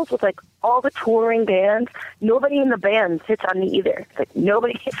festivals with like all the touring bands, nobody in the band hits on me either. Like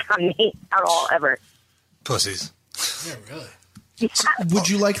nobody hits on me at all ever. Pussies. Yeah, really. Would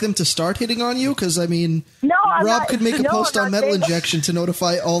you like them to start hitting on you? Because, I mean, No, I'm Rob not- could make a no, post I'm on not Metal saying that. Injection to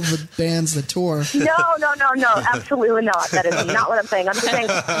notify all the bands that tour. No, absolutely not. That is not what I'm saying. I'm just saying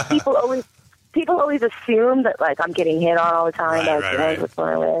people always assume that, like, I'm getting hit on all the time by bands with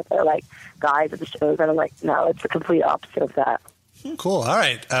one with, or, like, guys at the shows, and I'm like, no, it's the complete opposite of that. Cool. All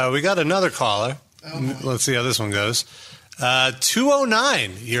right. We got another caller. Let's see how this one goes.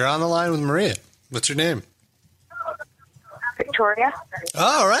 209. You're on the line with Maria. What's your name? Victoria.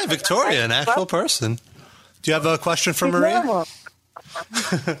 Oh, all right. Victoria, an actual person. Do you have a question for Maria? You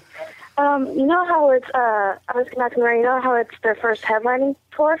know how it's, I was going to ask Maria, you know how it's their first headlining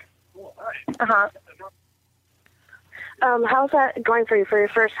tour? Uh-huh. How's that going for you for your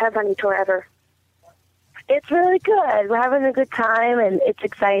first headlining tour ever? It's really good. We're having a good time, and it's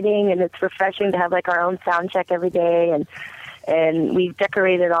exciting, and it's refreshing to have, like, our own sound check every day, and we've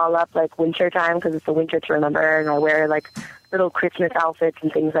decorated all up, like, winter time, because it's a winter to remember, and I wear, like, little Christmas outfits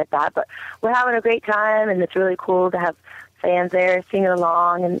and things like that, but we're having a great time, and it's really cool to have fans there singing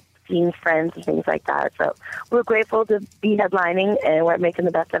along and seeing friends and things like that, so we're grateful to be headlining, and we're making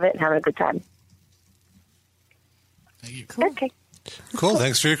the best of it and having a good time. Thank you. Cool. Okay. Cool.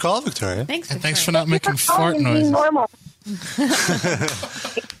 Thanks for your call, Victoria. Thanks. And thanks for not making fart calling and being noises. normal.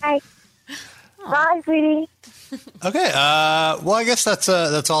 Bye. Bye, sweetie. Okay. Well, I guess that's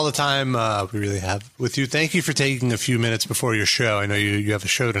all the time we really have with you. Thank you for taking a few minutes before your show. I know you have a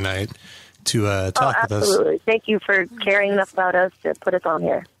show tonight to talk with us. Absolutely. Thank you for caring enough about us to put us on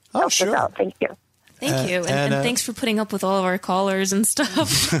here. Help us out. Thank you. Thank you. And thanks for putting up with all of our callers and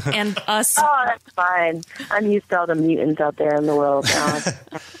stuff and us. Oh, that's fine. I'm used to all the mutants out there in the world now.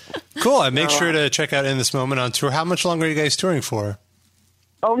 Cool. And make sure to check out In This Moment on tour. How much longer are you guys touring for?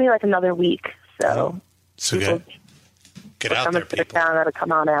 Only like another week. So So get out there, people. That'll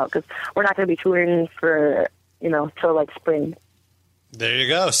come on out because we're not going to be touring for, till like spring. There you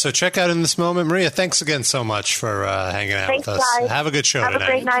go. So check out In This Moment. Maria, thanks again so much for hanging out Thanks, with us. guys. Have a good show Have tonight.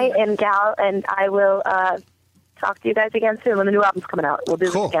 a great night, and I will talk to you guys again soon when the new album's coming out. We'll do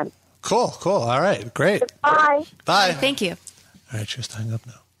this again. Cool. All right. Great. Bye. Bye. Thank you. All right, she has to hang up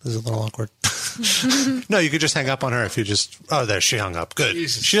now. This is a little awkward. No, you could just hang up on her if you just... Oh, there, she hung up. Good.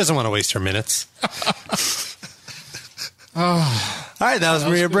 Jesus. She doesn't want to waste her minutes. All right, that was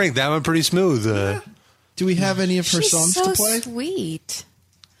Maria Brink. That went pretty smooth. Do we have any of her She's songs so to play? Sweet.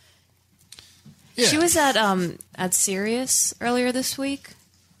 Yeah. She was at Sirius earlier this week.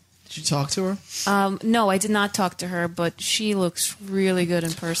 Did you talk to her? No, I did not talk to her, but she looks really good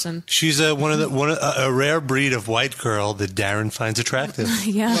in person. She's a rare breed of white girl that Darren finds attractive.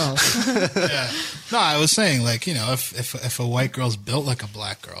 Yeah. Yeah. No, I was saying, like, if a white girl's built like a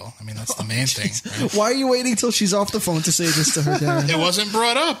black girl, I mean, that's the main thing. Right? Why are you waiting till she's off the phone to say this to her, Darren? It wasn't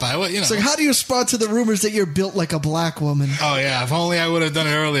brought up. It's like, how do you respond to the rumors that you're built like a black woman? Oh, yeah. If only I would have done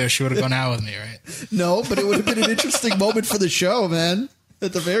it earlier, she would have gone out with me, right? No, but it would have been an interesting moment for the show, man.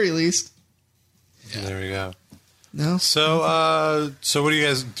 At the very least. Yeah. There we go. No. So what do you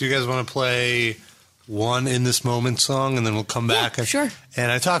guys want to play one In This Moment song, and then we'll come back? Sure.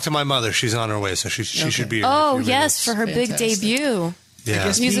 And I talked to my mother. She's on her way, so she should be here. Oh, in a few yes, minutes. for her big debut. Yeah. I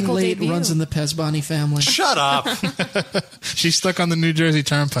guess Musical being late debut. runs in the Pesbani family. Shut up. She's stuck on the New Jersey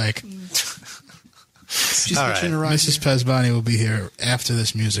Turnpike. She's All hitching a right. ride. Mrs. Pesbani will be here after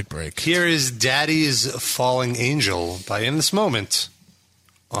this music break. Here is Daddy's Falling Angel by In This Moment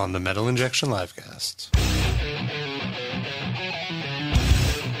on the Metal Injection Livecast.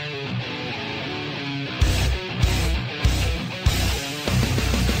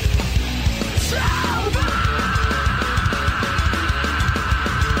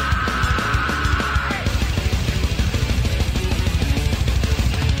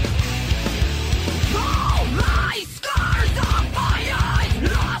 All my scars of my eyes,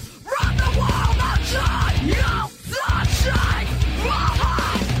 lost from the world of joy, no sunshine.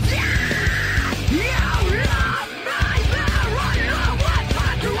 You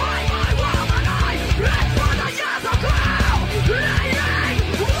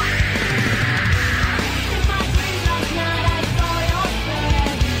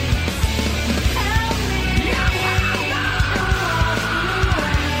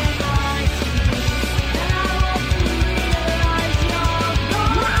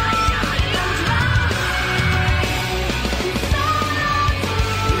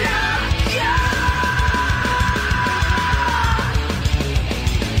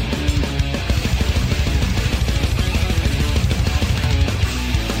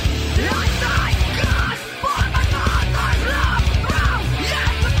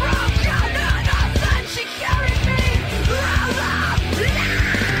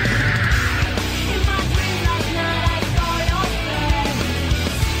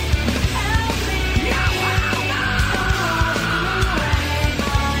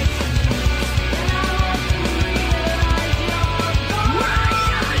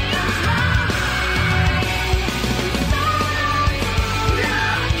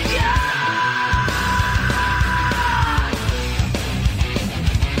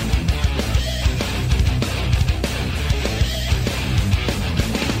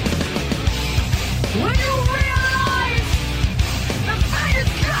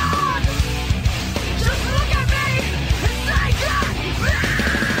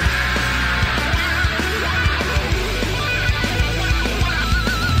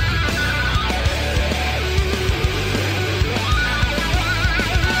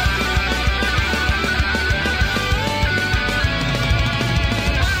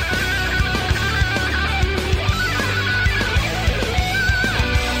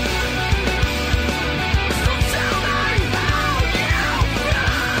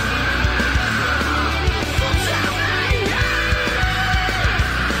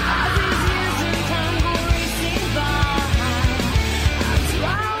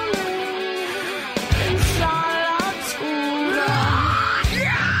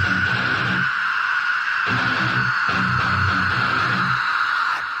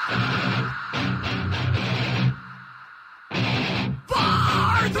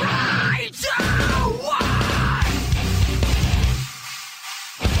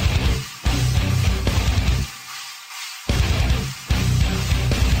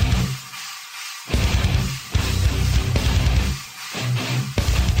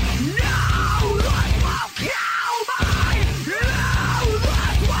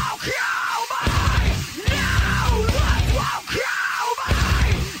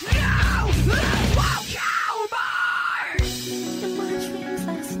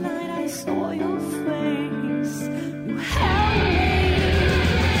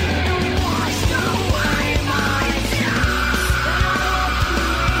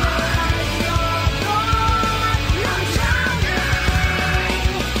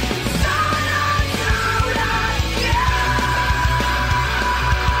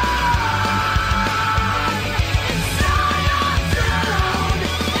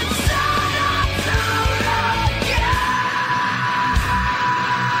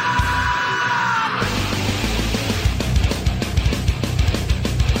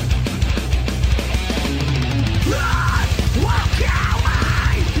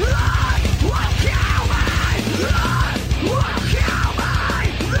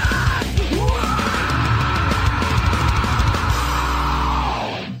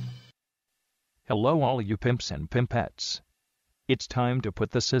Hello all you pimps and pimpettes. It's time to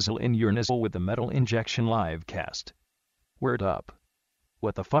put the sizzle in your nizzle with the Metal Injection live cast. Word up.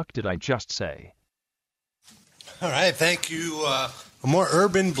 What the fuck did I just say? All right, thank you. A more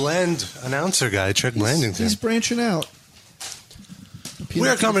urban blend announcer guy, Chuck Blandington. He's branching out.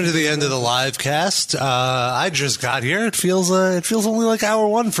 We're coming to the end of the live cast. I just got here. It feels only like hour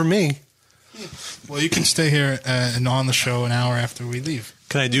one for me. Well, you can stay here and on the show an hour after we leave.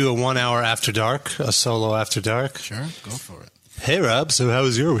 Can I do a 1 hour after dark, a solo after dark? Sure, go for it. Hey, Rob, so how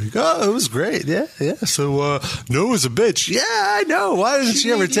was your week? Oh, it was great. Yeah. So, Noah's a bitch. Yeah, I know. Why doesn't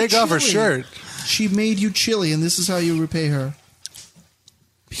she ever take off her shirt? She made you chili, and this is how you repay her.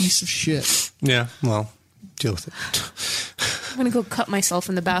 Piece of shit. Yeah, well, deal with it. I'm going to go cut myself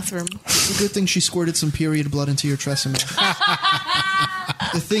in the bathroom. It's a good thing she squirted some period blood into your Tresemme.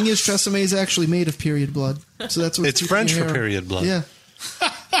 The thing is, Tresemme is actually made of period blood. So that's what it's French for period blood. Yeah.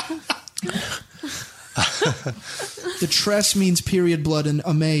 The Tress means period blood, and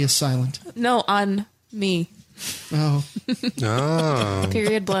Ame is silent. No, on me. Oh. Oh.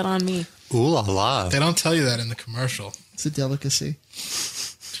 Period blood on me. Ooh la la. They don't tell you that in the commercial. It's a delicacy.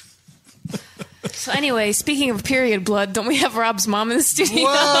 So anyway, speaking of period blood, don't we have Rob's mom in the studio?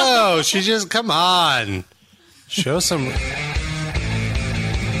 Whoa, she just, come on. Show some...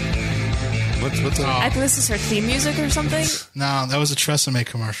 What's I think this is her theme music or something. No, that was a Tresemme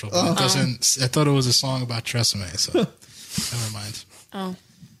commercial. But it doesn't. I thought it was a song about Tresemme, so never mind. Oh.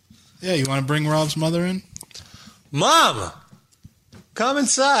 Yeah, you want to bring Rob's mother in? Mom! Come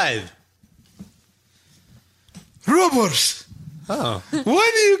inside. Robert! Oh.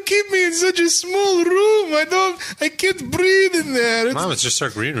 Why do you keep me in such a small room? I can't breathe in there. Mom, it's just our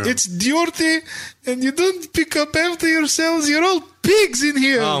green room. It's dirty, and you don't pick up after yourselves. You're all pigs in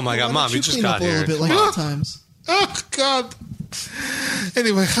here. Oh my God, Mom, you just got here. A little bit like all times. Oh God.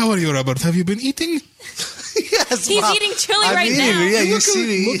 Anyway, how are you, Robert? Have you been eating? Yes, He's Mom. eating chili I'm right eating. now. Yeah, you see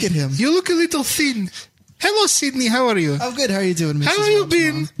me. Look at him. You look a little thin. Hello, Sydney. How are you? I'm good. How are you doing, Mrs. How have you Rob's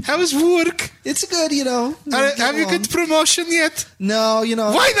been? mom? How's work? It's good, you know. Have you got promotion yet? No, you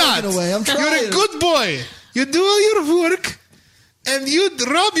know. Why not? Away. I'm trying. You're a good boy. You do all your work, and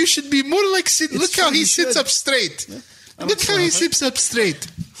Rob, you should be more like Sid. Look how he sits up straight. Look how he sits up straight.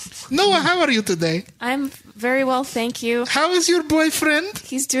 Noah, how are you today? I'm very well, thank you. How is your boyfriend?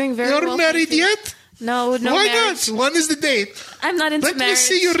 He's doing very You're well. married yet? No, Why marriage. not? When is the date? I'm not into Let marriage. me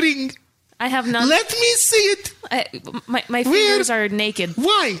see your ring. I have none. Let me see it. My fingers are naked.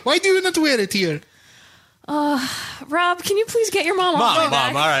 Why? Why do you not wear it here? Rob, can you please get your mom off my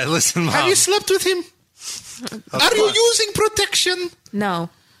back? Mom, all right, listen, Mom. Have you slept with him? Are you using protection? No.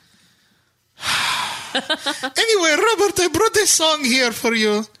 Anyway, Robert, I brought a song here for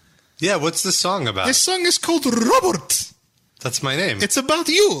you. Yeah, what's the song about? The song is called Robert. That's my name. It's about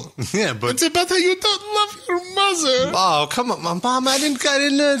you. Yeah, but it's about how you don't love your mother. Oh, come on, Mom! I didn't bring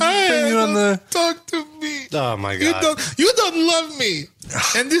you on the. Talk to me. Oh my God! You don't love me,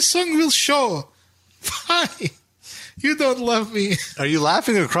 and this song will show why you don't love me. Are you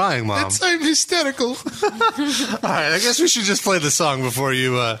laughing or crying, Mom? I'm hysterical. All right, I guess we should just play the song before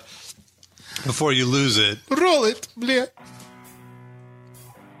you lose it. Roll it, Blea.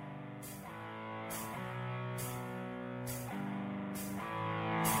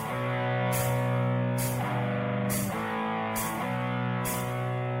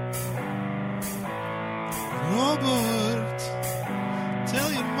 Robert,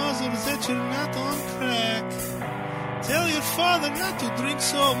 tell your mother that you're not on crack. Tell your father not to drink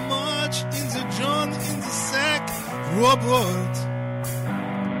so much in the John in the sack. Robert,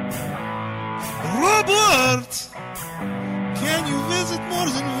 can you visit more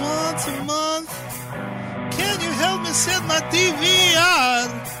than once a month? Can you help me set my DVR?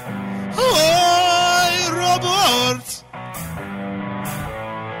 Oh, Robert,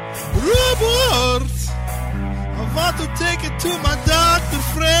 I want to take it to my doctor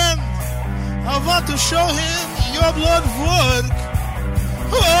friend. I want to show him your blood work.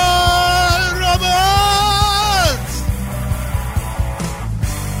 Oh, Robert!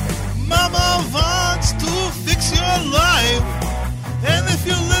 Mama wants to fix your life. And if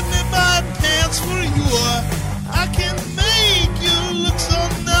you let me buy pants for you, I can make you look so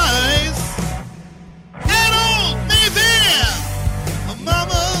nice. And old maybe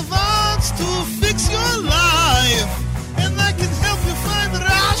Mama wants to fix your life, and I can help you find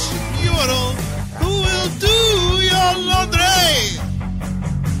Russian Euro who will do your laundry.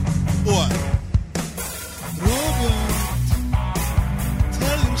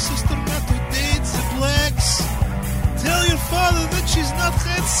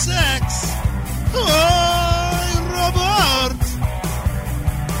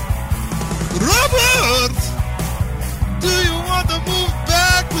 Robert, do you want to move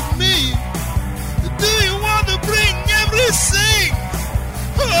back with me? Do you want to bring everything?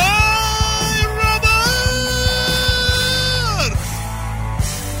 Hey, Robert!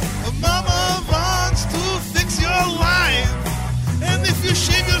 Mama wants to fix your life, and if you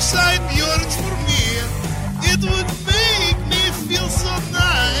shave your side yards for me, it would make me feel so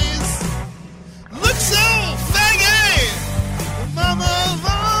nice. Look so faggy! Mama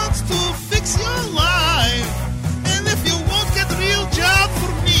wants to fix your life, and if you won't get a real job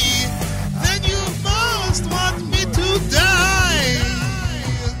for me, then you must want me to die.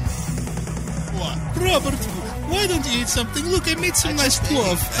 What? Robert, why don't you eat something? Look, I made some nice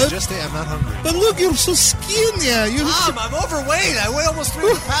plov. Just ate. I'm not hungry. But look, you're so skinny. Mom, I'm overweight. I weigh almost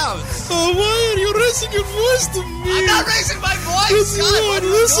 300 pounds. Oh, why are you raising your voice to me? I'm not raising my voice. Listen, God, why do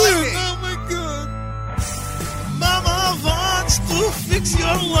you listen. annoy me? Oh my God. Mama wants to fix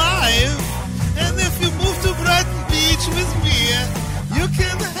your life, and if you move to Brighton Beach with me, you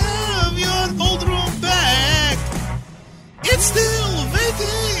can have your old room back. It's still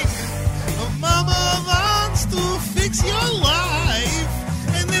waiting. Mama wants to fix your life,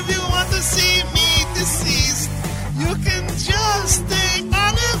 and if you want to see me deceased, you can just stay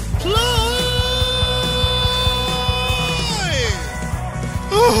unemployed.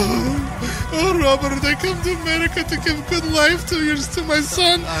 Oh, Robert, I come to America to give good life to my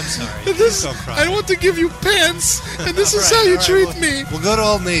son. I'm sorry. And Please don't cry. I want to give you pants, and this is how you treat me. We'll go to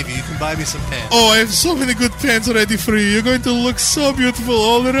Old Navy. You can buy me some pants. Oh, I have so many good pants ready for you. You're going to look so beautiful.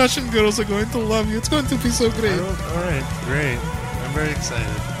 All the Russian girls are going to love you. It's going to be so great. All right, great. I'm very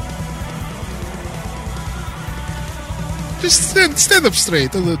excited. Just stand up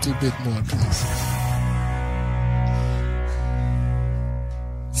straight a little bit more, please.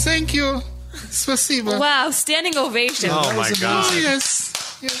 Thank you. Spasiba. Wow, standing ovation. Oh my God. Yes.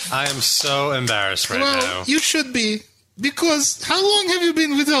 I am so embarrassed right Well, now. you should be. Because how long have you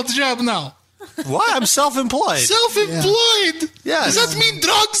been without a job now? Why? I'm self-employed. Self-employed? Yes. Does that mean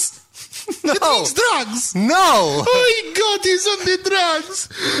drugs? No. It means drugs. No. Oh my God, he's on the drugs.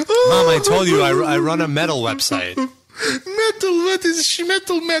 Oh. Mom, I told you I run a metal website. Metal? What is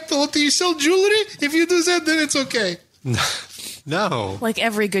metal? Do you sell jewelry? If you do that, then it's okay. No. Like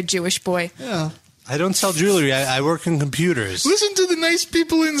every good Jewish boy. Yeah. I don't sell jewelry. I work in computers. Listen to the nice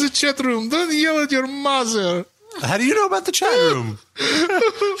people in the chat room. Don't yell at your mother. How do you know about the chat room?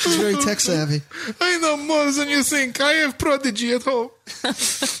 She's very tech savvy. I know more than you think. I have Prodigy at home.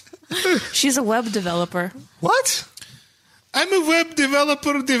 She's a web developer. What? I'm a web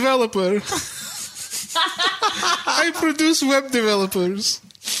developer. I produce web developers.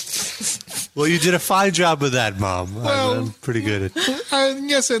 Well, you did a fine job with that, Mom. Well, I'm pretty good at it.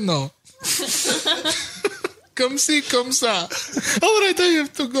 Yes and no. Come see, come sa. All right, I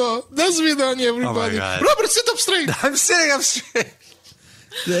have to go. До свидания, everybody. God. Robert, sit up straight. I'm sitting up straight.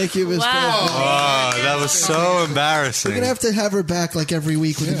 Thank you, Miss Wow. Oh, that was so embarrassing. We're going to have her back like every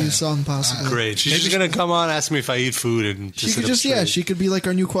week with a new song, possibly. Great. She's just going to come on, ask me if I eat food, and She could just, yeah, she could be like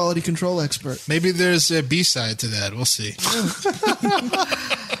our new quality control expert. Maybe there's a B-side to that. We'll see.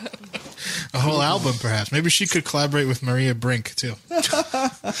 A whole album, perhaps. Maybe she could collaborate with Maria Brink, too.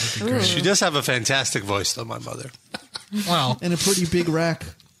 She does have a fantastic voice, though, my mother. Wow. And a pretty big rack.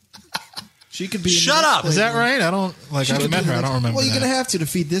 She could be. Shut up! Is that right? I don't, like, I've met her. I don't remember Well, you're that. going to have to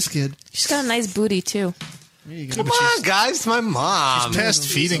feed this kid. She's got a nice booty, too. Come on, guys. It's my mom. She's past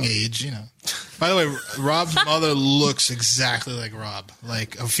feeding age, you know. By the way, Rob's mother looks exactly like Rob,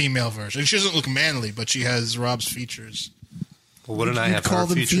 like a female version. She doesn't look manly, but she has Rob's features. Well, wouldn't I have call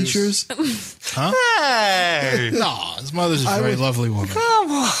her them features? Huh? Hey! No, his mother's a I very would- lovely woman.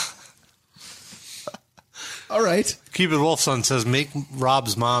 Come on. All right. Cupid Wolfson says, make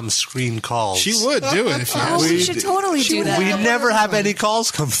Rob's mom screen calls. She would do it if she Oh, asked. we should totally do that. We never have any calls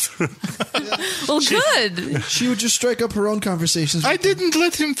come through. Well, good. She would just strike up her own conversations. I didn't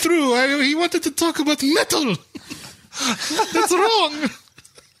let him through. He wanted to talk about metal. That's wrong.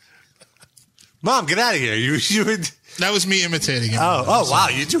 Mom, get out of here. You would. That was me imitating him. Oh, wow.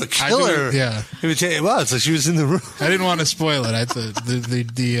 You do a killer. Yeah. Imitate. Well, it's like she was in the room. I didn't want to spoil it.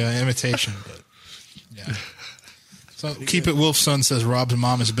 The imitation. But yeah. So Keep It Wolf's son says Rob's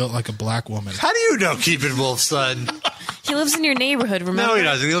mom is built like a black woman. How do you know Cupid Wolfson? He lives in your neighborhood, remember? No, he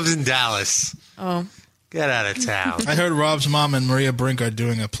doesn't. He lives in Dallas. Oh. Get out of town. I heard Rob's mom and Maria Brink are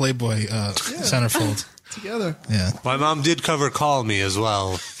doing a Playboy centerfold. Together. Yeah. My mom did cover Call Me as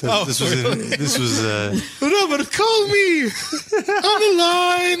well. This was Robert, call me on the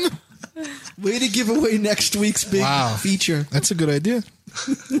line. Way to give away next week's big feature. That's a good idea.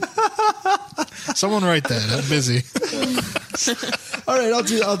 Someone write that. I'm busy. All right,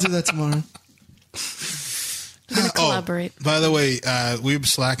 I'll do that tomorrow. collaborate. By the way, we were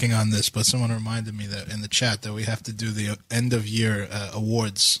slacking on this, but someone reminded me that in the chat that we have to do the end of year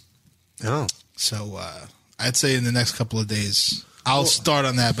awards. Oh. So I'd say in the next couple of days, I'll start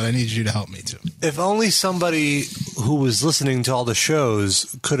on that, but I need you to help me too. If only somebody who was listening to all the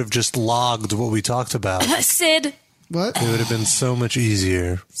shows could have just logged what we talked about. Sid. What? It would have been so much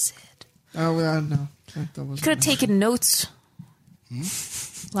easier. Oh, no. That You could have taken notes.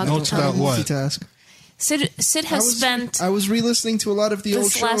 Notes about what? Multitask. Sid has spent I was re-listening to a lot of the old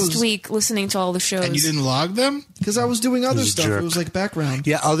this shows. last week listening to all the shows. And you didn't log them? Because I was doing other He's a stuff. jerk. It was like background.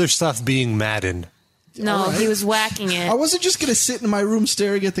 Yeah, other stuff being Madden. No, All right. he was whacking it. I wasn't just going to sit in my room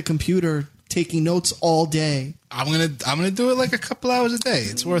staring at the computer taking notes all day. I'm gonna do it like a couple hours a day.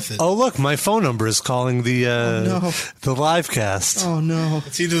 It's worth it. Oh, look, my phone number is calling the the live cast. Oh, no.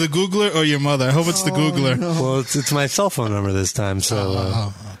 It's either the Googler or your mother. I hope it's the Googler. Well, it's my cell phone number this time.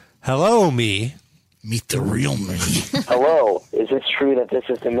 So, hello, me. Meet the real me. Hello. Is it true that this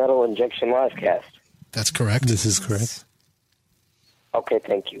is the Metal Injection Livecast? That's correct. This is correct. Okay,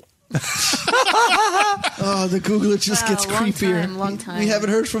 thank you. Oh, the Googler just gets creepier. Long time. We haven't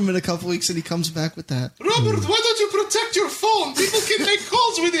heard from him in a couple weeks, and he comes back with that. Robert, why don't you protect your phone? People can make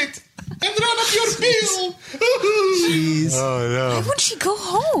calls with it and run up your bill. Jeez. Oh, no. Why wouldn't she go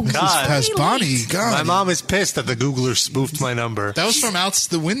home? God. Past Bonnie. God. My mom is pissed that the Googler spoofed my number. That was from out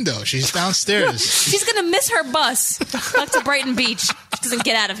the window. She's downstairs. She's going to miss her bus back to Brighton Beach. She doesn't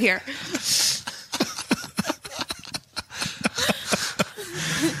get out of here.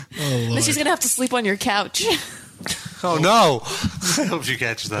 Then she's going to have to sleep on your couch. Oh, no. I hope she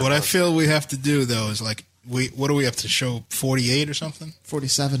catches that. What I feel we have to do, though, is like, what do we have to show? 48 or something?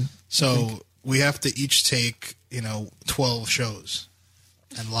 47. So we have to each take, 12 shows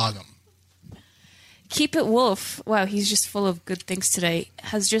and log them. Keep It Wolf, wow, he's just full of good things today,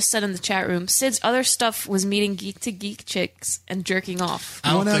 has just said in the chat room, Sid's other stuff was meeting geek-to-geek chicks and jerking off.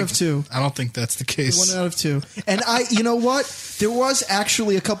 One out of two. I don't think that's the case. 1 out of 2. And you know what? There was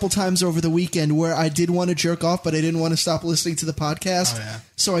actually a couple times over the weekend where I did want to jerk off, but I didn't want to stop listening to the podcast. Oh, yeah.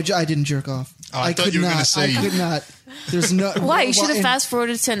 So I didn't jerk off. Oh, I thought you were going to say... I could not. There's no... Why? You should have and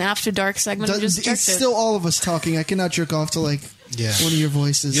fast-forwarded to an After Dark segment and just jerked It's it. still all of us talking. I cannot jerk off to, Yeah. one of your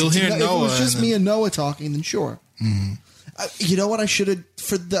voices. You'll hear If it Noah was just and me and Noah talking, then sure. Mhm. You know what? I should have...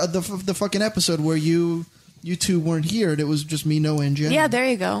 For the fucking episode where you two weren't here, and it was just me, Noah, and Jen. Yeah, there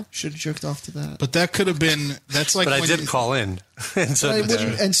you go. Should have jerked off to that. But that could have been... That's like But I when did call in. And so did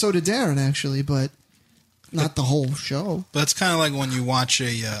Darren. And so did Darren, actually, but not the whole show. But it's kind of like when you watch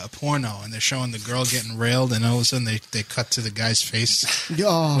a porno and they're showing the girl getting railed, and all of a sudden they cut to the guy's face,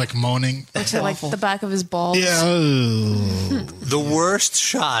 Oh, like moaning. Or to, the back of his balls. Yeah. The worst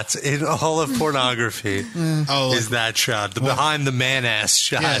shot in all of pornography is that shot. The behind the man-ass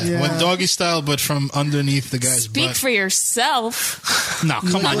shot. Yeah, when doggy style, but from underneath the guy's Speak butt. for yourself. No,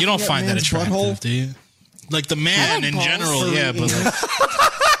 come on. You don't Looking at find that man's attractive, butthole? do you? Like the man in balls. general, yeah. But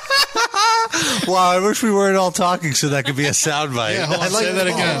Wow, I wish we weren't all talking so that could be a soundbite. Yeah, hold on, say that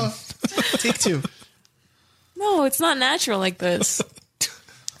again. Take 2. No, it's not natural like this.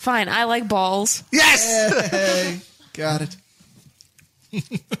 Fine, I like balls. Yes! Hey, got it.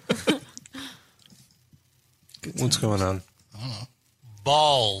 What's going on? I don't know.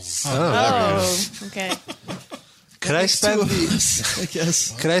 Balls. Oh, okay. Could I spend I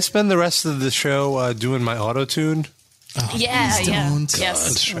guess. Could I spend the rest of the show doing my auto tune? Yeah, yeah. don't. Yes.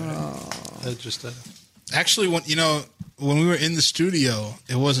 That's right. That just Actually, when we were in the studio,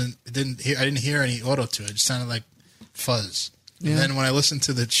 I didn't hear any auto tune. It just sounded like fuzz. Yeah. And then when I listened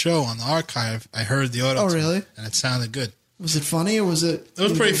to the show on the archive, I heard the auto tune. Oh, really? And it sounded good. Was it funny or was it? It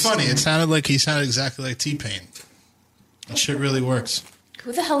was pretty funny. It sounded like he sounded exactly like T-Pain. That shit really works.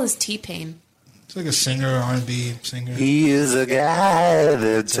 Who the hell is T-Pain? It's like a singer, R&B singer. He is a guy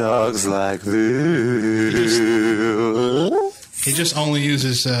that talks like this. He just only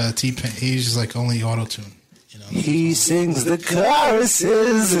uses T-Pain. He uses like only auto tune. He sings the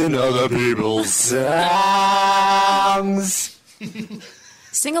choruses in other people's songs.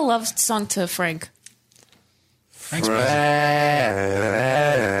 Sing a love song to Frank. Frank's Frank,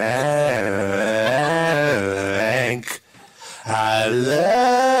 I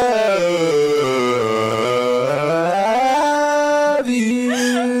love you.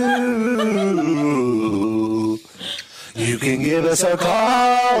 You can give us a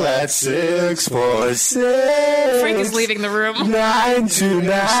call at 646. Frank is leaving the room.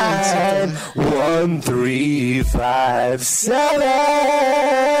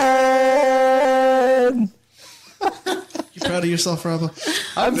 929-1357. Proud of yourself, Robbo?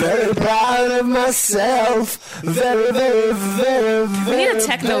 I'm very proud of myself. Very, very, very, very. We need a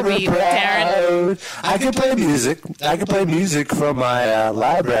techno beat, Darren. I can play music. I can play music from my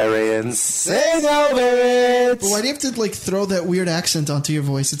library and sing over it. But why do you have to like throw that weird accent onto your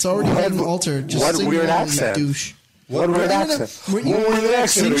voice? It's already been altered. Just what sing weird along, accent? You douche. What weird accent? What weird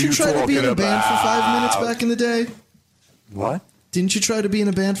accent Didn't are you you try to be in a talking band for 5 minutes about? back in the day? What? Didn't you try to be in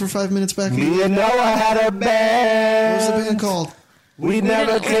a band for 5 minutes back in the day? Me and Noah had a band. What was the band called? We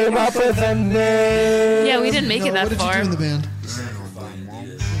never came up with a name. Yeah, we didn't make it that what far. What did you do in the band?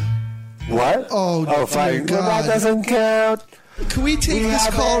 What? Oh, fine. God. That doesn't count. Can we take this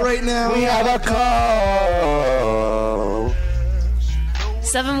call right now? We have a call.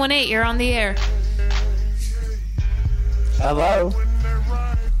 718, you're on the air. Hello?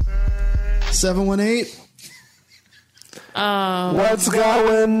 718? What's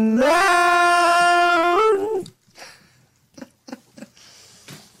going on?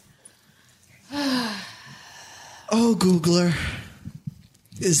 Oh, Googler.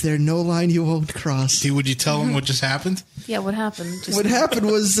 Is there no line you won't cross? Would you tell him what just happened? Yeah, what happened? What happened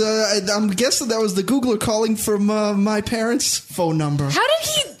was, I'm guessing that was the Googler calling from my parents' phone number. How did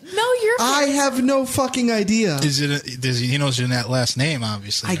he know your I have no fucking idea. He knows your last name,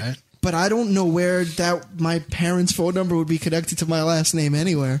 obviously, right? But I don't know where my parents' phone number would be connected to my last name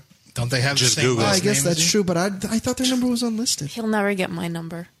anywhere. Don't they have Just the same Google. last I guess name that's as you? true, but I thought their number was unlisted. He'll never get my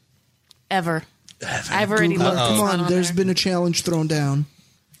number. Ever. I've already Googler, looked. come It's not on, there's there. been a challenge thrown down.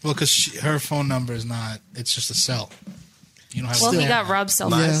 Well, because her phone number is not. It's just a cell. You don't have. Well, a he cell. got Rob's cell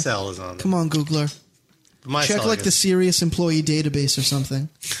My phone. cell is on. Come on, Googler. My Check cell, like I the guess. serious employee database or something.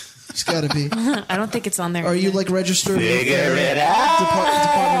 It's got to be. I don't think it's on there. Are you either. like registered with Figure it out. Department of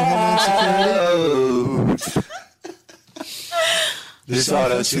Homeland Security? This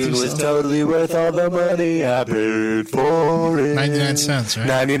auto-tune was totally worth all the money I paid for it. 99 cents, right?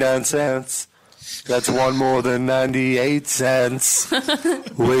 99 cents. That's one more than 98 cents,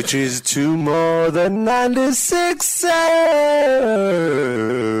 which is two more than 96 cents.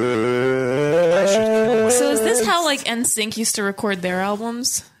 So is this how like NSYNC used to record their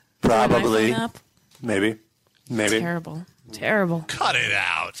albums? Probably. Through an iPhone app? Maybe. Terrible. Terrible. Cut it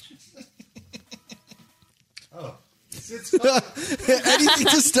out. Anything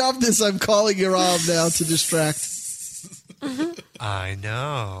to stop this, I'm calling your Rob now to distract. I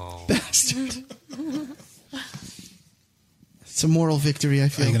know. Bastard. It's a moral victory, I Are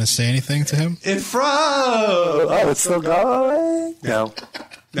feel. you going to say anything to him? In front. Oh, it's still going? No.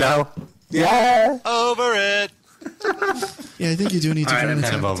 Yeah. Over it. Yeah, I think you do need to All right, join I'm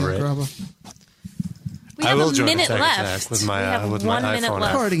Attack kind of over Attack, it. Robbo. We I have will a join minute Attack left. Attack with my we have with 1 my minute iPhone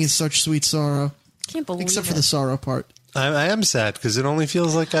left. app. Parting is such sweet sorrow. Can't believe Except for it. the sorrow part. I am sad because it only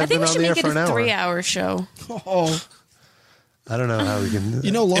feels like I I've think been we on should the air make it for an a hour. 3-hour show. Oh. I don't know how we can.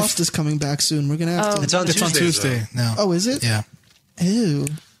 You know, Lost is coming back soon. We're going to have to. It's on It's on Tuesday now. Oh, is it? Yeah. Ew.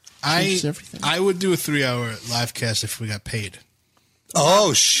 I Changes everything. I would do a 3-hour live cast if we got paid.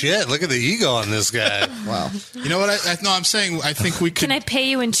 Oh shit! Look at the ego on this guy. Wow. You know what? I'm saying I think we could. Can I pay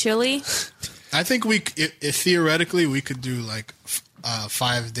you in chili? I think if theoretically we could do like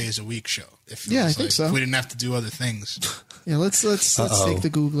 5 days a week show. If it Yeah, was I think like, so. If we didn't have to do other things. Yeah, let's take the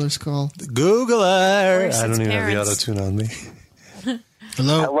Googler's call. Googler. Where's I don't its even have the parents? auto tune on me.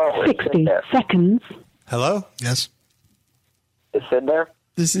 Hello. 60 seconds. Hello. Yes. Is Sid there?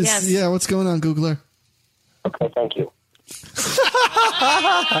 This is Yes. yeah. What's going on, Googler? Okay, thank you.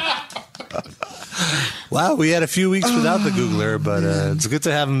 Wow, we had a few weeks without the Googler, but it's good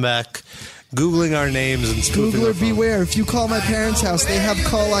to have him back. Googling our names and spoofing our Googler, phone. beware! If you call my parents' house, they have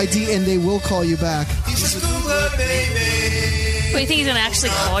call ID and they will call you back. Wait, you think he's gonna actually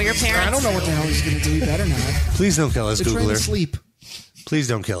call your parents? I don't know what the hell he's going to do. He better not. Please don't kill us, They're trying to Googler. sleep. Please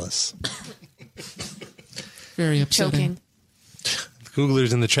don't kill us. Very upsetting. Choking. The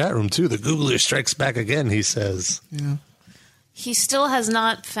Googler's in the chat room too. The Googler strikes back again. He says. Yeah. He still has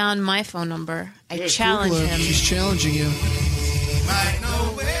not found my phone number. I challenge Googler, him. she's challenging you. Might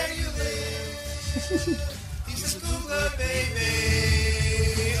know where you live. He's a Googler,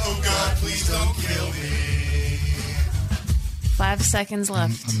 baby. Oh God, please don't kill me. 5 seconds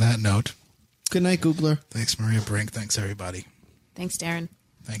left. On that note, Good night, Googler. thanks Maria Brink. Thanks everybody. Thanks, Darren.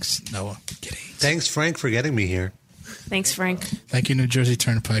 Thanks Noah. Thanks, Frank, for getting me here. Thanks, Frank. Thank you, New Jersey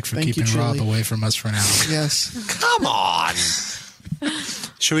Turnpike, for Thank you, keeping Rob Julie. away from us for an hour. Yes. Come on.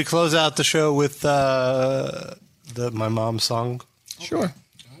 Should we close out the show with my mom's song? Sure.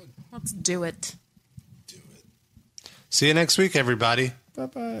 Let's do it. See you next week, everybody.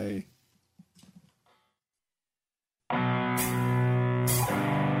 Bye-bye.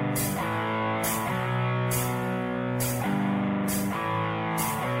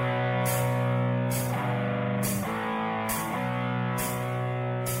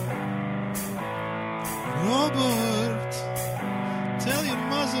 Robert, tell your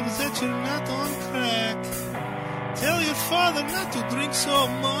mother that you're not on crack. Tell your father not to drink so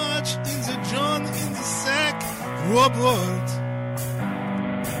much in the John in the sack. Robert,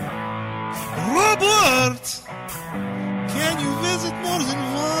 can you visit more than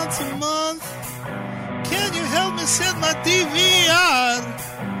once a month? Can you help me set my DVR?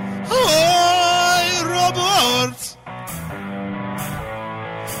 Oh, Robert,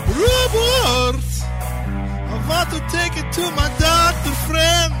 I want to take it to my doctor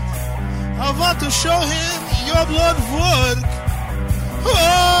friend. I want to show him your blood work. Oh,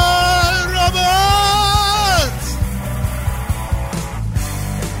 Robert,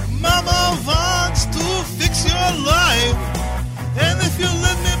 Mama wants to fix your life, and if you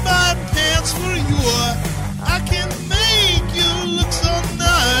let me buy pants for you, I can make you look so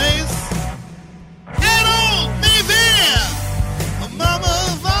nice. Harold, maybe Mama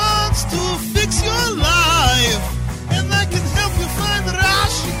wants to fix your life, and I can help you find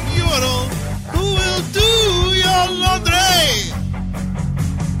Russian Mural who will do your laundry.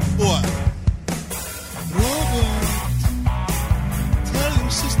 What? Robert, tell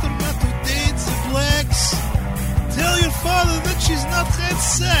your sister not to date the blacks. Tell your father that she's not had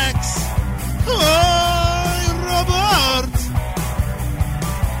sex. Oh, Robert,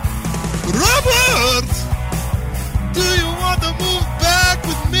 do you want to move back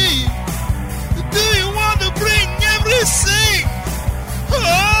with me? Do you want to bring everything? Oh,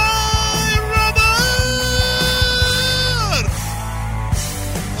 Robert,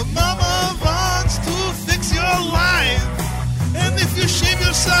 Mama wants to fix your life, and if you shave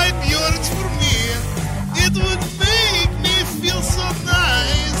your side yards for me, it would make me feel so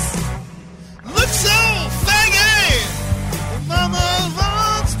nice. Look so faggy. Mama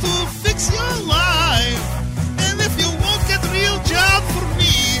wants to fix your life, and if you won't get a real job for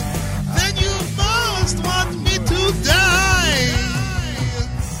me, then you must want me to die.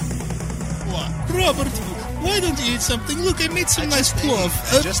 What? Robert, why don't you eat something? Look, I made some nice cloth.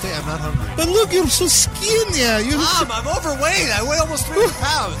 Just ate. I'm not hungry. But look, you're so skinny. Mom, I'm overweight. I weigh almost 300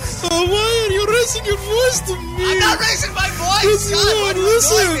 pounds. Oh, why are you raising your voice to me? I'm not raising my voice. God,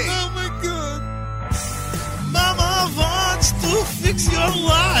 Listen. me? Oh my God. Mama wants to fix your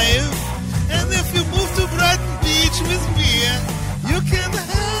life, and if you move to Brighton Beach with me, you can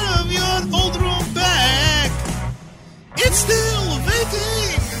have your old room back. It's still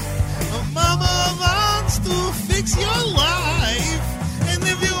waiting. Mama wants to fix your life, and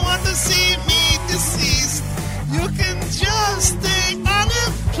if you want to see me deceased, you can just stay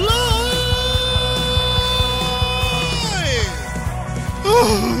unemployed.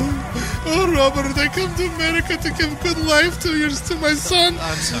 Oh, Robert, I come to America to give good life to my son.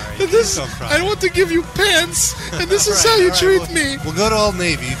 I'm sorry. This, Don't cry. I want to give you pants, and this is how you treat me. We'll go to Old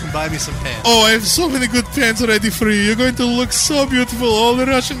Navy. You can buy me some pants. Oh, I have so many good pants ready for you. You're going to look so beautiful. All the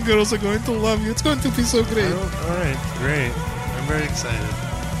Russian girls are going to love you. It's going to be so great. All right, great. I'm very excited.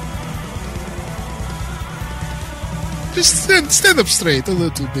 Just stand up straight a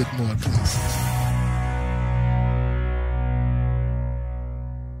little bit more, please.